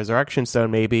the Resurrection Stone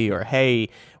maybe? Or, hey,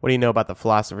 what do you know about the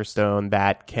Philosopher's Stone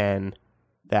that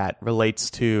relates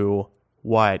to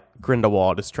what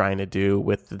Grindelwald is trying to do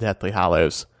with the Deathly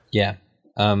Hallows? Yeah.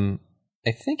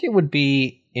 I think it would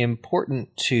be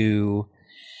important to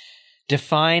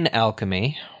define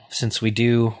alchemy, since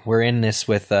we're in this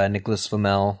with Nicholas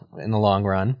Flamel in the long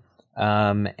run.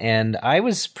 And I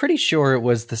was pretty sure it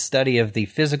was the study of the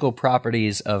physical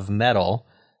properties of metal,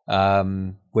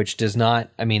 which does not,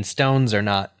 I mean, stones are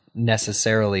not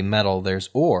necessarily metal. There's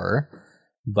ore,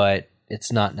 but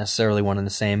it's not necessarily one and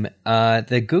the same.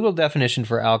 The Google definition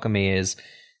for alchemy is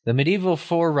the medieval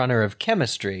forerunner of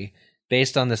chemistry.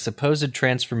 Based on the supposed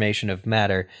transformation of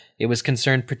matter, it was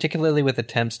concerned particularly with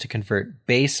attempts to convert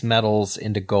base metals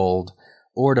into gold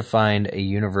or to find a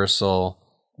universal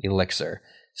elixir.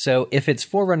 So if its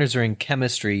forerunners are in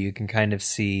chemistry, you can kind of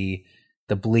see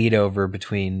the bleed over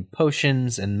between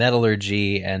potions and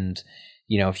metallurgy, and,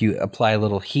 you know, if you apply a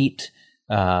little heat,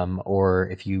 or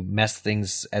if you mess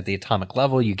things at the atomic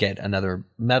level, you get another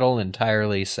metal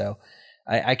entirely. So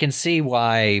I can see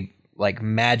why, like,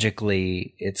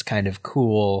 magically, it's kind of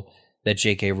cool that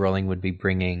J.K. Rowling would be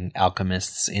bringing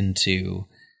alchemists into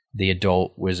the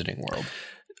adult wizarding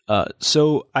world.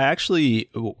 So I actually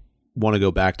want to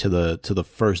go back to the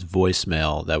first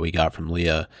voicemail that we got from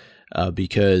Leah,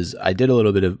 because I did a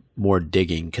little bit of more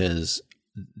digging, because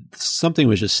something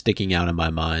was just sticking out in my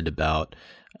mind about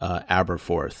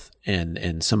Aberforth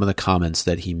and some of the comments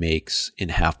that he makes in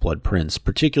Half-Blood Prince,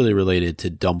 particularly related to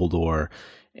Dumbledore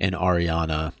and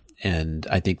Ariana. And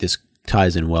I think this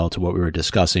ties in well to what we were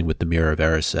discussing with the Mirror of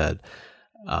Erised.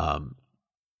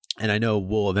 And I know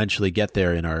we'll eventually get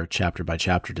there in our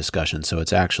chapter-by-chapter discussion, so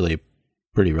it's actually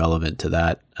pretty relevant to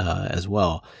that as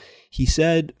well. He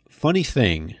said, "Funny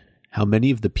thing, how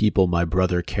many of the people my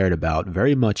brother cared about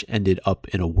very much ended up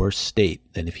in a worse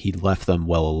state than if he'd left them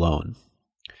well alone."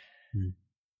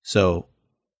 So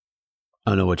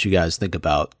I don't know what you guys think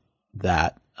about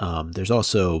that. There's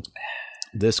also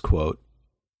this quote: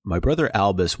 "My brother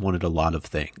Albus wanted a lot of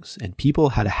things, and people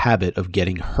had a habit of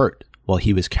getting hurt while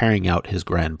he was carrying out his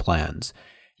grand plans.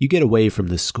 You get away from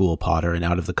this school, Potter, and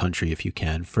out of the country if you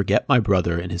can. Forget my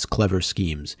brother and his clever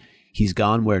schemes. He's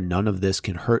gone where none of this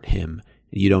can hurt him,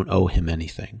 and you don't owe him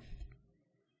anything."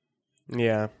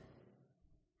 Yeah.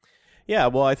 Yeah,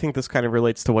 well, I think this kind of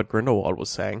relates to what Grindelwald was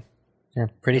saying. Yeah,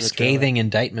 pretty scathing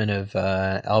indictment of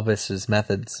Albus's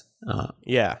methods.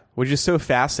 Yeah, which is so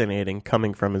fascinating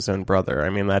coming from his own brother. I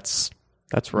mean, that's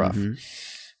rough. Mm-hmm.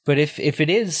 But if it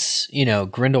is, you know,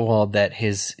 Grindelwald that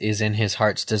is in his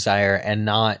heart's desire and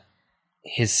not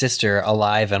his sister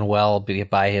alive and well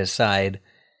by his side,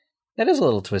 that is a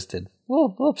little twisted, a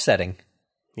little upsetting.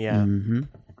 Yeah. Mm-hmm.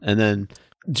 And then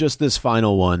just this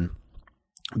final one,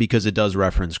 because it does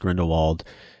reference Grindelwald.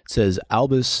 It says,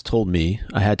 Albus told me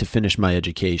I had to finish my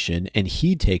education and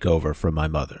he'd take over from my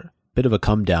mother. Bit of a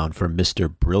come down for Mr.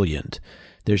 Brilliant.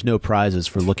 There's no prizes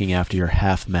for looking after your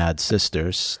half-mad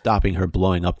sister, stopping her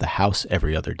blowing up the house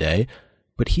every other day.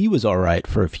 But he was all right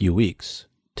for a few weeks,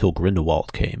 till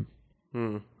Grindelwald came.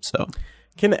 So,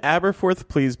 can Aberforth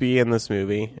please be in this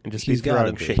movie and just be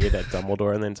throwing shade at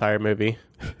Dumbledore in the entire movie?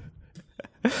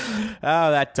 Oh,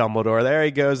 that Dumbledore. There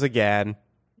he goes again.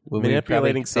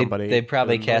 Manipulating somebody. They'd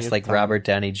probably cast like Robert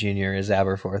Downey Jr. as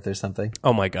Aberforth or something.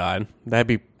 Oh my god. That'd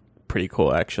be pretty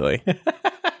cool, actually.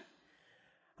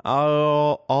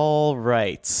 Oh, all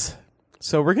right.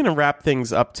 So we're going to wrap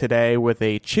things up today with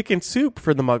a chicken soup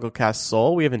for the MuggleCast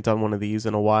Soul. We haven't done one of these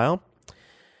in a while.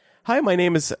 Hi, my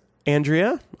name is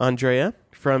Andrea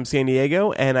from San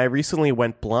Diego, and I recently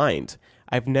went blind.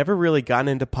 I've never really gotten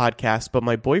into podcasts, but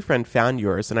my boyfriend found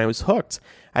yours, and I was hooked.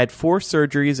 I had 4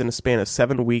 surgeries in a span of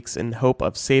 7 weeks in hope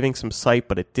of saving some sight,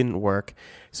 but it didn't work.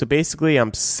 So basically,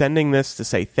 I'm sending this to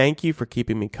say thank you for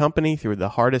keeping me company through the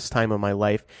hardest time of my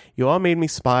life. You all made me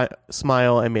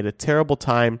smile and made a terrible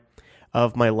time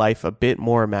of my life a bit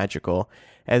more magical.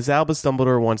 As Albus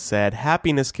Dumbledore once said,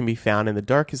 happiness can be found in the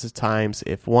darkest of times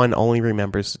if one only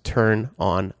remembers to turn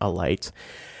on a light.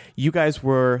 You guys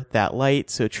were that light,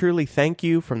 so truly thank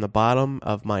you from the bottom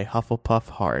of my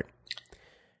Hufflepuff heart.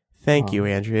 Thank you,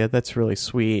 Andrea. That's really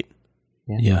sweet.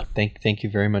 Yeah. Thank you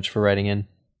very much for writing in.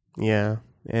 Yeah.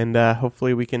 And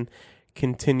hopefully we can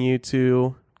continue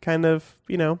to kind of,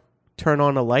 turn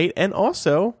on a light. And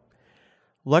also,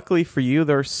 luckily for you,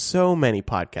 there are so many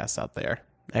podcasts out there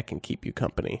that can keep you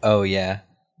company. Oh, yeah.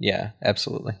 Yeah,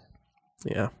 absolutely.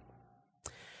 Yeah.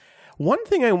 One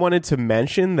thing I wanted to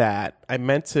mention that I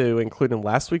meant to include in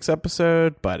last week's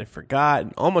episode, but I forgot,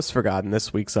 and almost forgot in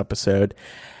this week's episode.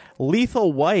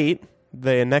 Lethal White,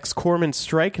 the next Cormoran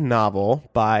Strike novel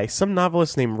by some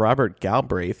novelist named Robert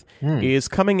Galbraith, is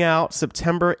coming out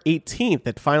September 18th.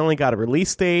 It finally got a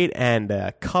release date and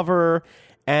a cover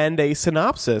and a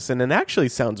synopsis, and it actually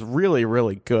sounds really,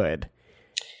 really good.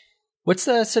 What's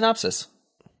the synopsis?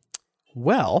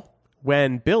 Well,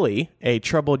 when Billy, a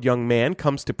troubled young man,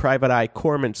 comes to Private Eye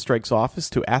Cormoran Strike's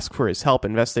office to ask for his help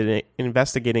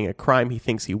investigating a crime he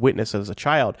thinks he witnessed as a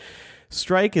child,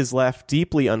 Strike is left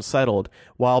deeply unsettled.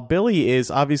 While Billy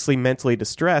is obviously mentally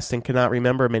distressed and cannot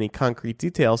remember many concrete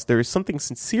details, there is something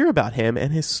sincere about him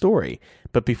and his story.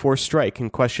 But before Strike can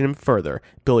question him further,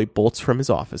 Billy bolts from his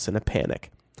office in a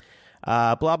panic.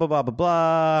 Blah, blah, blah,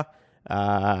 blah,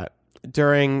 blah.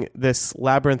 During this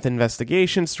labyrinth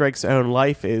investigation, Strike's own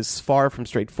life is far from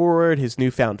straightforward. His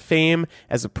newfound fame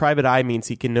as a private eye means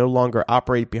he can no longer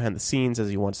operate behind the scenes as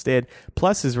he once did.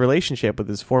 Plus, his relationship with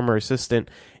his former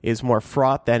assistant is more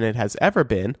fraught than it has ever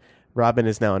been. Robin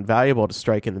is now invaluable to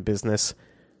Strike in the business.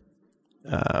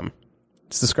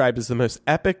 It's described as the most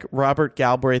epic Robert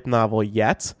Galbraith novel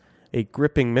yet. A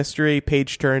gripping mystery,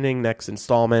 page-turning next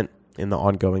installment in the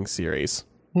ongoing series.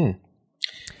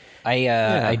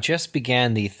 I just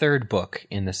began the 3rd book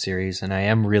in the series, and I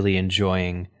am really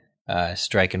enjoying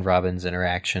Strike and Robin's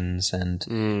interactions and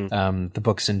the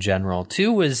books in general.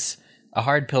 2 was a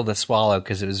hard pill to swallow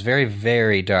because it was very,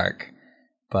 very dark.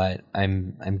 But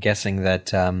I'm guessing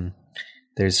that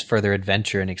there's further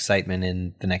adventure and excitement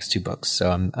in the next 2 books,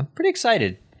 so I'm pretty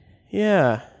excited.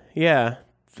 Yeah.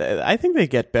 I think they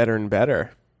get better and better.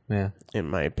 Yeah, in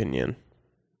my opinion.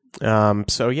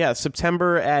 So yeah,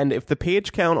 September, and if the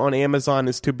page count on Amazon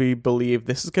is to be believed,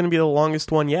 this is going to be the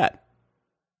longest one yet.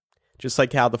 Just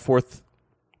like how the 4th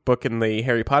book in the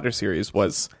Harry Potter series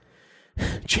was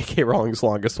J.K. Rowling's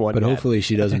longest one. But hopefully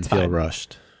she doesn't feel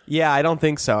rushed. Yeah, I don't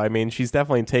think so. I mean, she's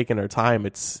definitely taken her time.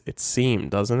 It seemed,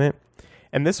 doesn't it?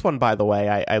 And this one, by the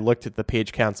way, I looked at the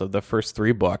page counts of the first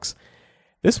 3 books.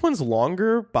 This one's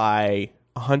longer by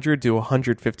 100 to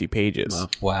 150 pages.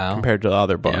 Wow. Compared to the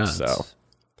other books, so.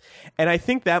 And I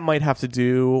think that might have to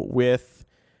do with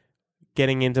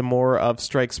getting into more of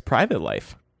Strike's private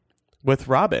life with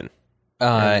Robin.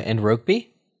 And Rokeby?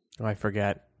 Oh, I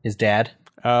forget. His dad?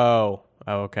 Oh,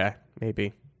 okay.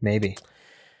 Maybe.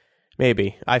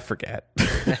 I forget.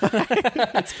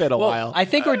 It's been a while. I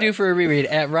think we're due for a reread.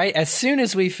 Right as soon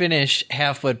as we finish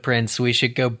Half-Blood Prince, we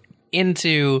should go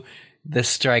into the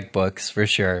Strike books for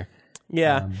sure.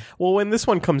 Yeah. Well, when this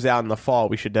one comes out in the fall,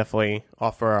 we should definitely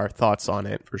offer our thoughts on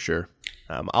it. For sure.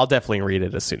 I'll definitely read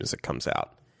it as soon as it comes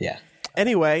out. Yeah.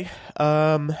 Anyway,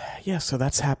 so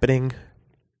that's happening.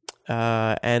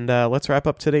 And let's wrap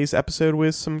up today's episode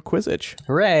with some Quizzitch.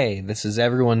 Hooray! This is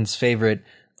everyone's favorite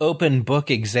open book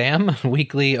exam,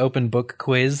 weekly open book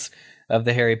quiz of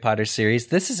the Harry Potter series.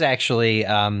 This is actually,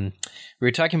 we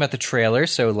were talking about the trailer,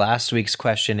 so last week's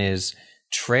question is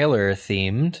trailer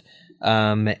themed.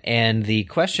 And the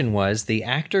question was, the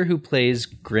actor who plays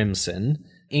Grimson,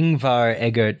 Ingvar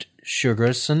Eggert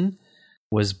Sigurðsson,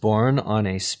 was born on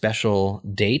a special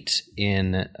date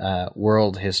in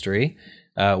world history.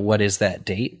 What is that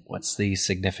date? What's the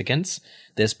significance?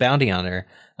 This bounty hunter,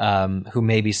 who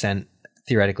may be sent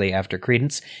theoretically after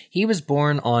Credence, he was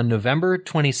born on November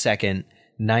 22nd,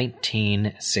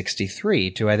 1963.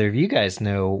 Do either of you guys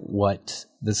know what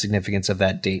the significance of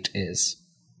that date is?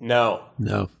 No.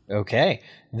 Okay.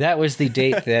 That was the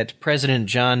date that President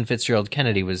John Fitzgerald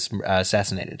Kennedy was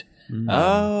assassinated.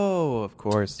 Oh, of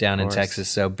course. Down in Texas.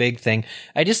 So big thing.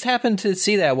 I just happened to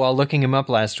see that while looking him up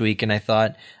last week, and I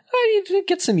thought, I need to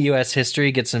get some U.S.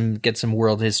 history, get some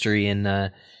world history in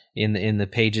the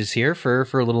pages here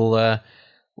for a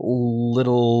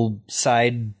little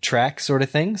side track sort of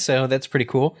thing. So that's pretty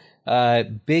cool.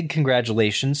 Big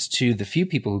congratulations to the few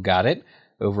people who got it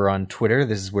over on Twitter.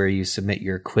 This is where you submit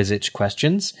your Quizich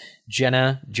questions.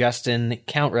 Jenna, Justin,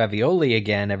 Count Ravioli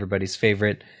again, everybody's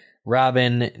favorite,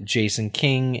 Robin, Jason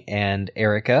King, and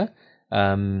Erica.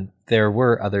 There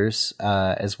were others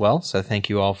as well, so thank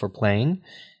you all for playing.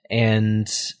 And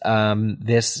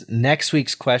this next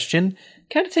week's question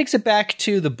kind of takes it back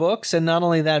to the books, and not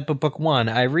only that, but book one.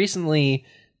 I recently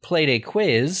played a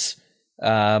quiz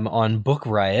on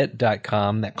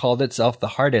BookRiot.com that called itself the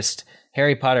hardest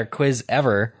Harry Potter quiz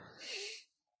ever.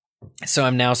 So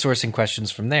I'm now sourcing questions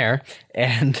from there.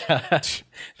 And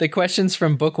the questions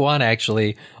from book one,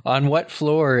 actually, on what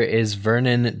floor is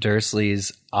Vernon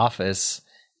Dursley's office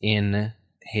in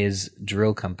his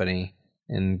drill company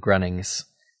in Grunnings?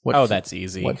 That's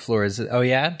easy. What floor is it? Oh,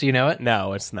 yeah? Do you know it?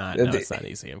 No, it's not. No, it's not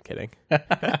easy. I'm kidding.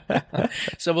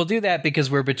 So we'll do that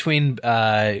because we're between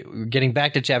getting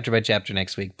back to chapter by chapter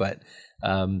next week, but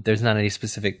there's not any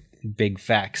specific big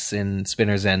facts in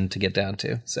Spinner's End to get down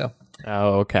to. So,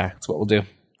 okay. That's what we'll do.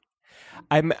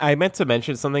 I meant to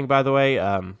mention something, by the way,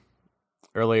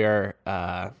 earlier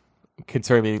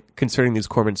concerning these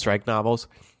Cormoran Strike novels.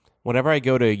 Whenever I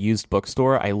go to a used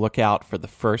bookstore, I look out for the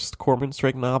first Cormoran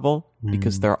Strike novel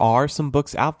because there are some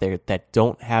books out there that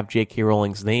don't have J.K.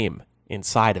 Rowling's name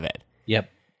inside of it. Yep.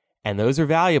 And those are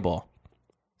valuable.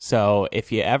 So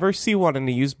if you ever see one in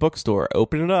a used bookstore,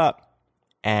 open it up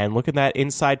and look at that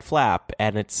inside flap.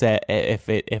 And if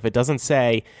it doesn't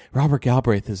say Robert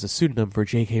Galbraith is a pseudonym for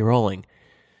J.K. Rowling,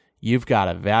 you've got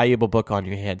a valuable book on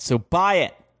your hands. So buy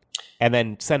it and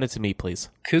then send it to me, please.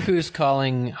 Cuckoo's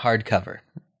Calling hardcover.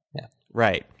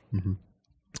 Right. Mm-hmm.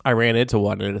 I ran into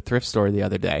one at a thrift store the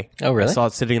other day. Oh, really? I saw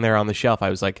it sitting there on the shelf. I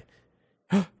was like,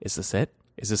 is this it?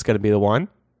 Is this going to be the one?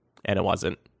 And it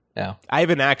wasn't. No. I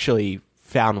haven't actually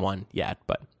found one yet,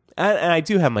 but and I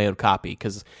do have my own copy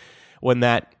because when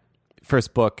that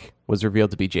first book was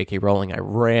revealed to be J.K. Rowling, I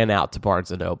ran out to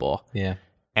Barnes & Noble. Yeah.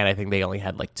 And I think they only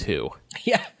had like 2.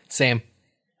 Yeah, same.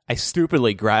 I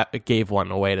stupidly gave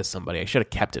one away to somebody. I should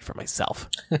have kept it for myself.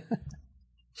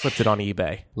 Flipped it on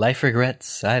eBay. Life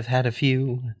regrets. I've had a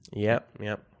few. Yep.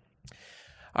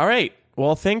 All right.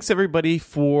 Well, thanks everybody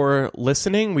for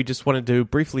listening. We just wanted to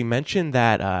briefly mention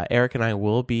that Eric and I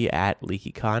will be at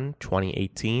LeakyCon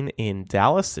 2018 in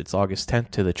Dallas. It's August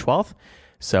 10th to the 12th.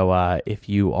 So if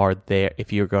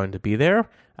you're going to be there,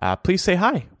 please say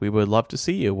hi. We would love to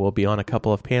see you. We'll be on a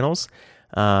couple of panels,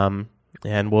 and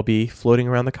we'll be floating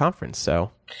around the conference.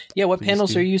 So yeah, what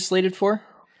panels are you slated for?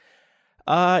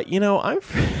 I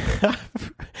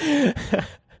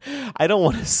don't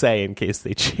want to say in case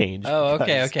they change. Oh,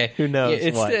 okay. Who knows?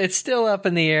 Yeah, it's still up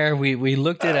in the air. We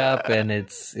looked it up, and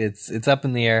it's up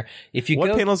in the air. If you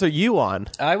what panels are you on?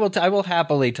 I will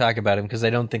happily talk about them because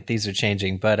I don't think these are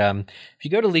changing. But if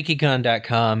you go to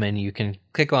LeakyCon.com and you can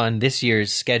click on this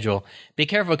year's schedule, be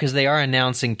careful because they are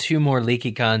announcing 2 more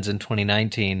LeakyCons in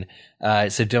 2019.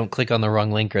 So don't click on the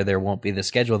wrong link or there won't be the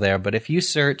schedule there. But if you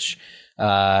search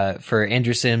for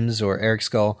Andrew Sims or Eric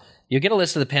Skull, you'll get a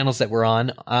list of the panels that we're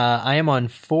on. I am on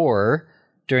 4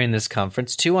 during this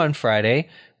conference, 2 on Friday.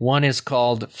 One is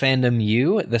called Fandom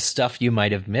U, The Stuff You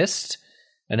Might Have Missed.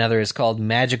 Another is called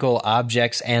Magical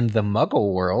Objects and the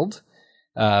Muggle World.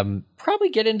 Probably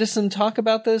get into some talk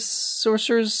about this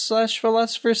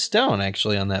Sorcerer's/Philosopher's Stone,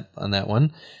 actually, on that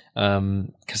one.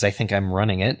 Because I think I'm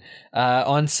running it.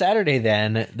 On Saturday,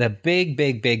 then, the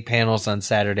big panels on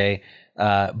Saturday,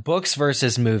 books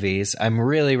versus movies. I'm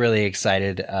really, really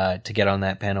excited to get on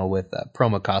that panel with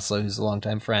Promo Koslow, who's a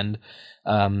longtime friend.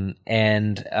 And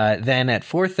then at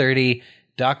 4:30,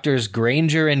 Doctors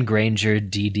Granger and Granger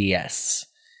DDS.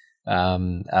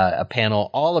 A panel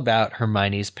all about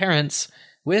Hermione's parents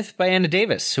with Diana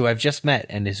Davis, who I've just met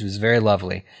and who's very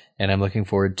lovely. And I'm looking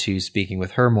forward to speaking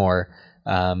with her more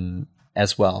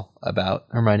as well about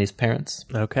Hermione's parents.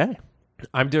 Okay.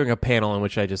 I'm doing a panel in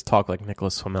which I just talk like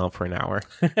Nicholas Flamel for an hour.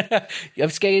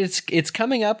 It's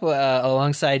coming up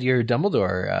alongside your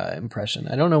Dumbledore impression.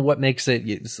 I don't know what makes it,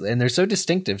 and they're so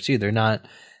distinctive too. They're not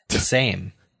the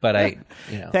same, but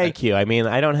Thank you. I mean,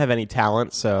 I don't have any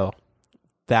talent, so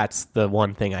that's the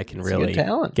one thing I can really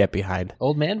get behind.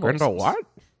 Old man voices. What?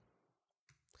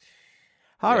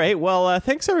 All right. Well,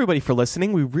 thanks everybody for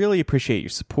listening. We really appreciate your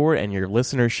support and your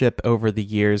listenership over the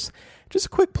years. Just a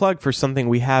quick plug for something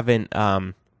we haven't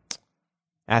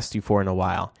asked you for in a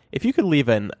while. If you could leave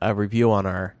a review on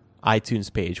our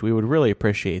iTunes page, we would really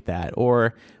appreciate that.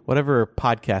 Or whatever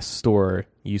podcast store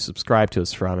you subscribe to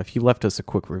us from. If you left us a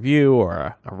quick review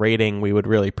or a rating, we would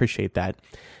really appreciate that.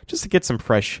 Just to get some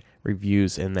fresh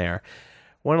reviews in there.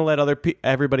 Want to let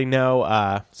everybody know,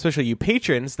 especially you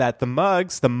patrons, that the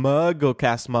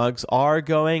MuggleCast mugs are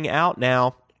going out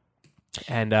now.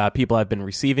 And people have been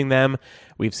receiving them.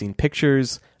 We've seen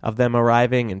pictures of them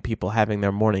arriving and people having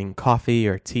their morning coffee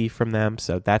or tea from them.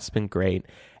 So that's been great.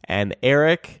 And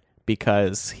Eric,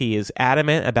 because he is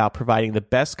adamant about providing the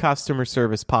best customer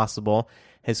service possible,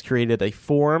 has created a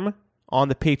form on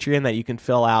the Patreon that you can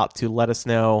fill out to let us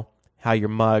know how your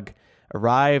mug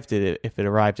arrived, if it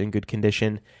arrived in good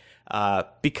condition.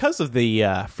 Because of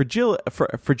the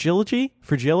fragility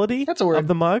that's a word. Of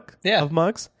the mug, of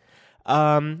mugs.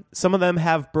 Some of them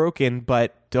have broken,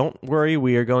 but don't worry,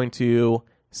 we are going to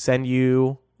send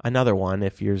you another one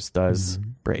if yours does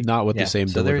break. Not with the same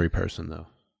delivery person, though.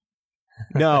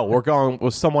 No, we're going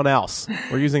with someone else.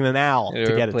 We're using an owl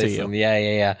to get it to you. Them.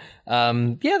 Yeah.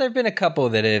 There have been a couple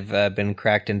that have been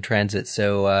cracked in transit,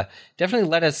 so definitely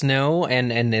let us know,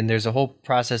 and there's a whole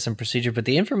process and procedure, but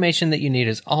the information that you need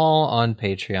is all on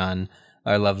Patreon,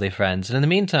 our lovely friends. And in the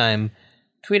meantime,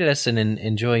 tweet at us and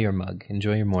enjoy your mug.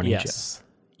 Enjoy your morning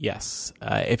Yes.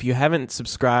 If you haven't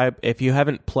subscribed, if you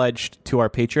haven't pledged to our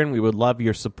Patreon, we would love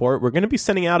your support. We're going to be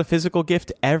sending out a physical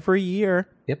gift every year.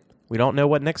 Yep. We don't know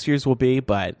what next year's will be,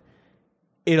 but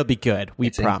it'll be good. We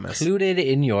promise. It's included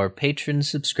in your patron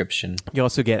subscription. You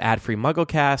also get ad-free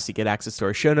MuggleCast. You get access to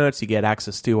our show notes. You get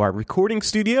access to our recording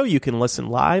studio. You can listen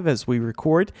live as we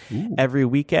record every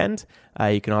weekend.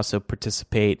 You can also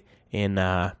participate in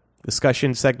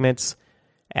discussion segments.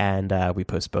 And we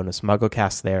post bonus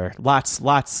MuggleCast there. Lots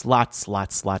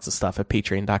of stuff at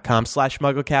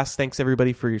patreon.com/MuggleCast. Thanks,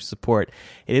 everybody, for your support.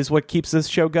 It is what keeps this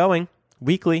show going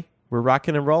weekly. We're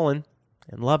rocking and rolling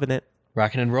and loving it.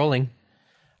 Rocking and rolling.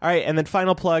 All right, and then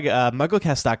final plug,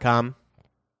 MuggleCast.com.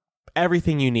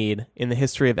 Everything you need in the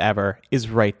history of ever is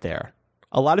right there.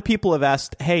 A lot of people have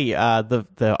asked, hey,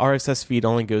 the RSS feed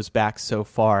only goes back so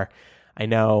far. I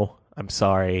know, I'm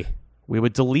sorry. We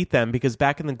would delete them because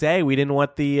back in the day we didn't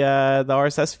want the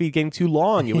RSS feed getting too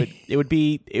long. It would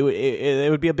be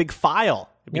a big file.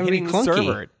 It'd be hitting the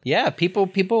server. Yeah,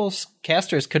 people's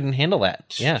casters couldn't handle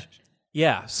that. Yeah.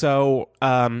 Yeah, so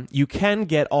you can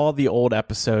get all the old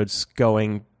episodes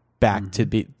going back to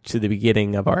the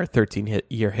beginning of our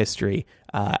 13-year history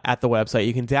at the website.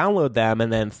 You can download them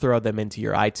and then throw them into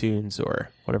your iTunes or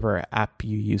whatever app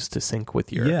you use to sync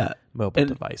with your mobile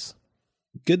device.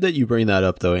 Good that you bring that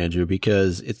up, though, Andrew,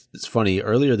 because it's funny.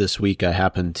 Earlier this week, I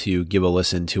happened to give a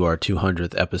listen to our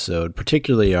 200th episode,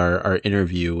 particularly our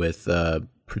interview with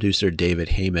producer David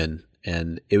Heyman.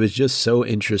 And it was just so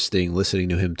interesting listening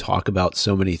to him talk about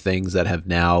so many things that have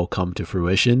now come to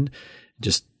fruition.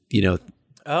 Just,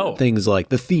 things like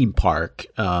the theme park.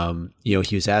 He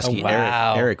was asking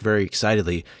Eric very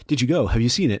excitedly, "Did you go? Have you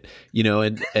seen it?"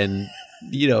 And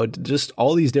just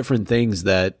all these different things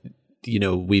that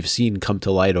we've seen come to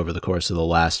light over the course of the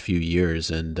last few years.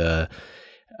 And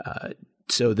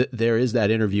so there is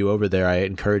that interview over there. I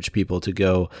encourage people to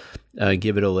go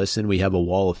give it a listen. We have a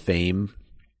wall of fame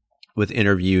with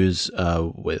interviews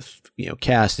with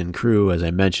cast and crew, as I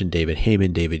mentioned, David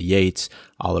Heyman, David Yates,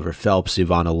 Oliver Phelps,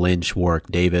 Ivana Lynch, Warwick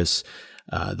Davis.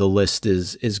 The list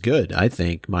is good, I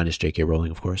think, minus J.K. Rowling,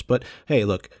 of course. But hey,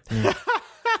 look,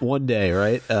 one day,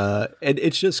 right? And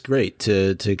it's just great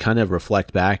to kind of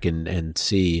reflect back and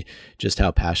see just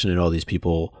how passionate all these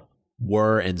people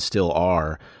were and still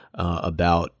are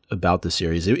about the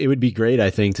series. It would be great, I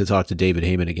think, to talk to David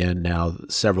Heyman again now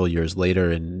several years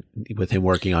later and with him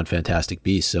working on Fantastic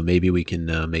Beasts. So maybe we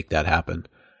can make that happen.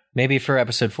 Maybe for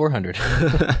episode 400.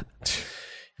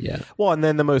 Yeah. Well, and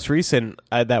then the most recent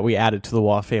that we added to the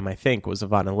Wall of Fame, I think, was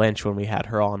Ivana Lynch when we had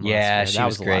her on. Yeah, that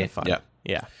was great. A lot of fun.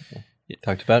 Yeah.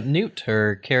 Talked about Newt,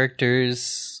 her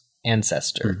character's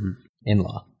ancestor,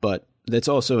 in-law. But that's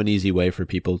also an easy way for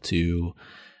people to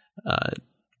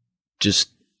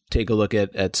just take a look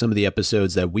at some of the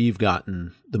episodes that we've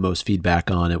gotten the most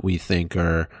feedback on that we think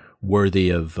are worthy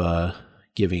of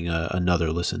giving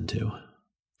another listen to.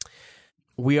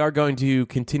 we are going to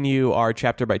continue our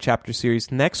chapter-by-chapter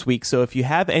series next week. So if you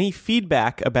have any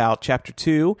feedback about Chapter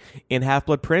 2 in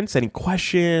Half-Blood Prince, any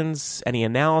questions, any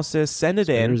analysis, send it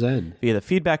in via the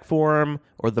feedback forum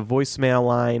or the voicemail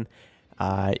line.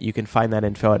 You can find that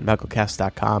info at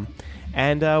MuggleCast.com.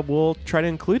 And we'll try to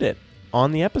include it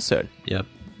on the episode. Yep.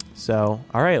 So,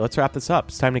 all right, let's wrap this up.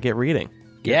 It's time to get reading.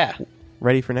 Yeah.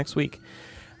 Ready for next week.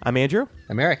 I'm Andrew.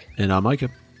 I'm Eric. And I'm Micah.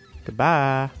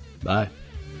 Goodbye. Bye.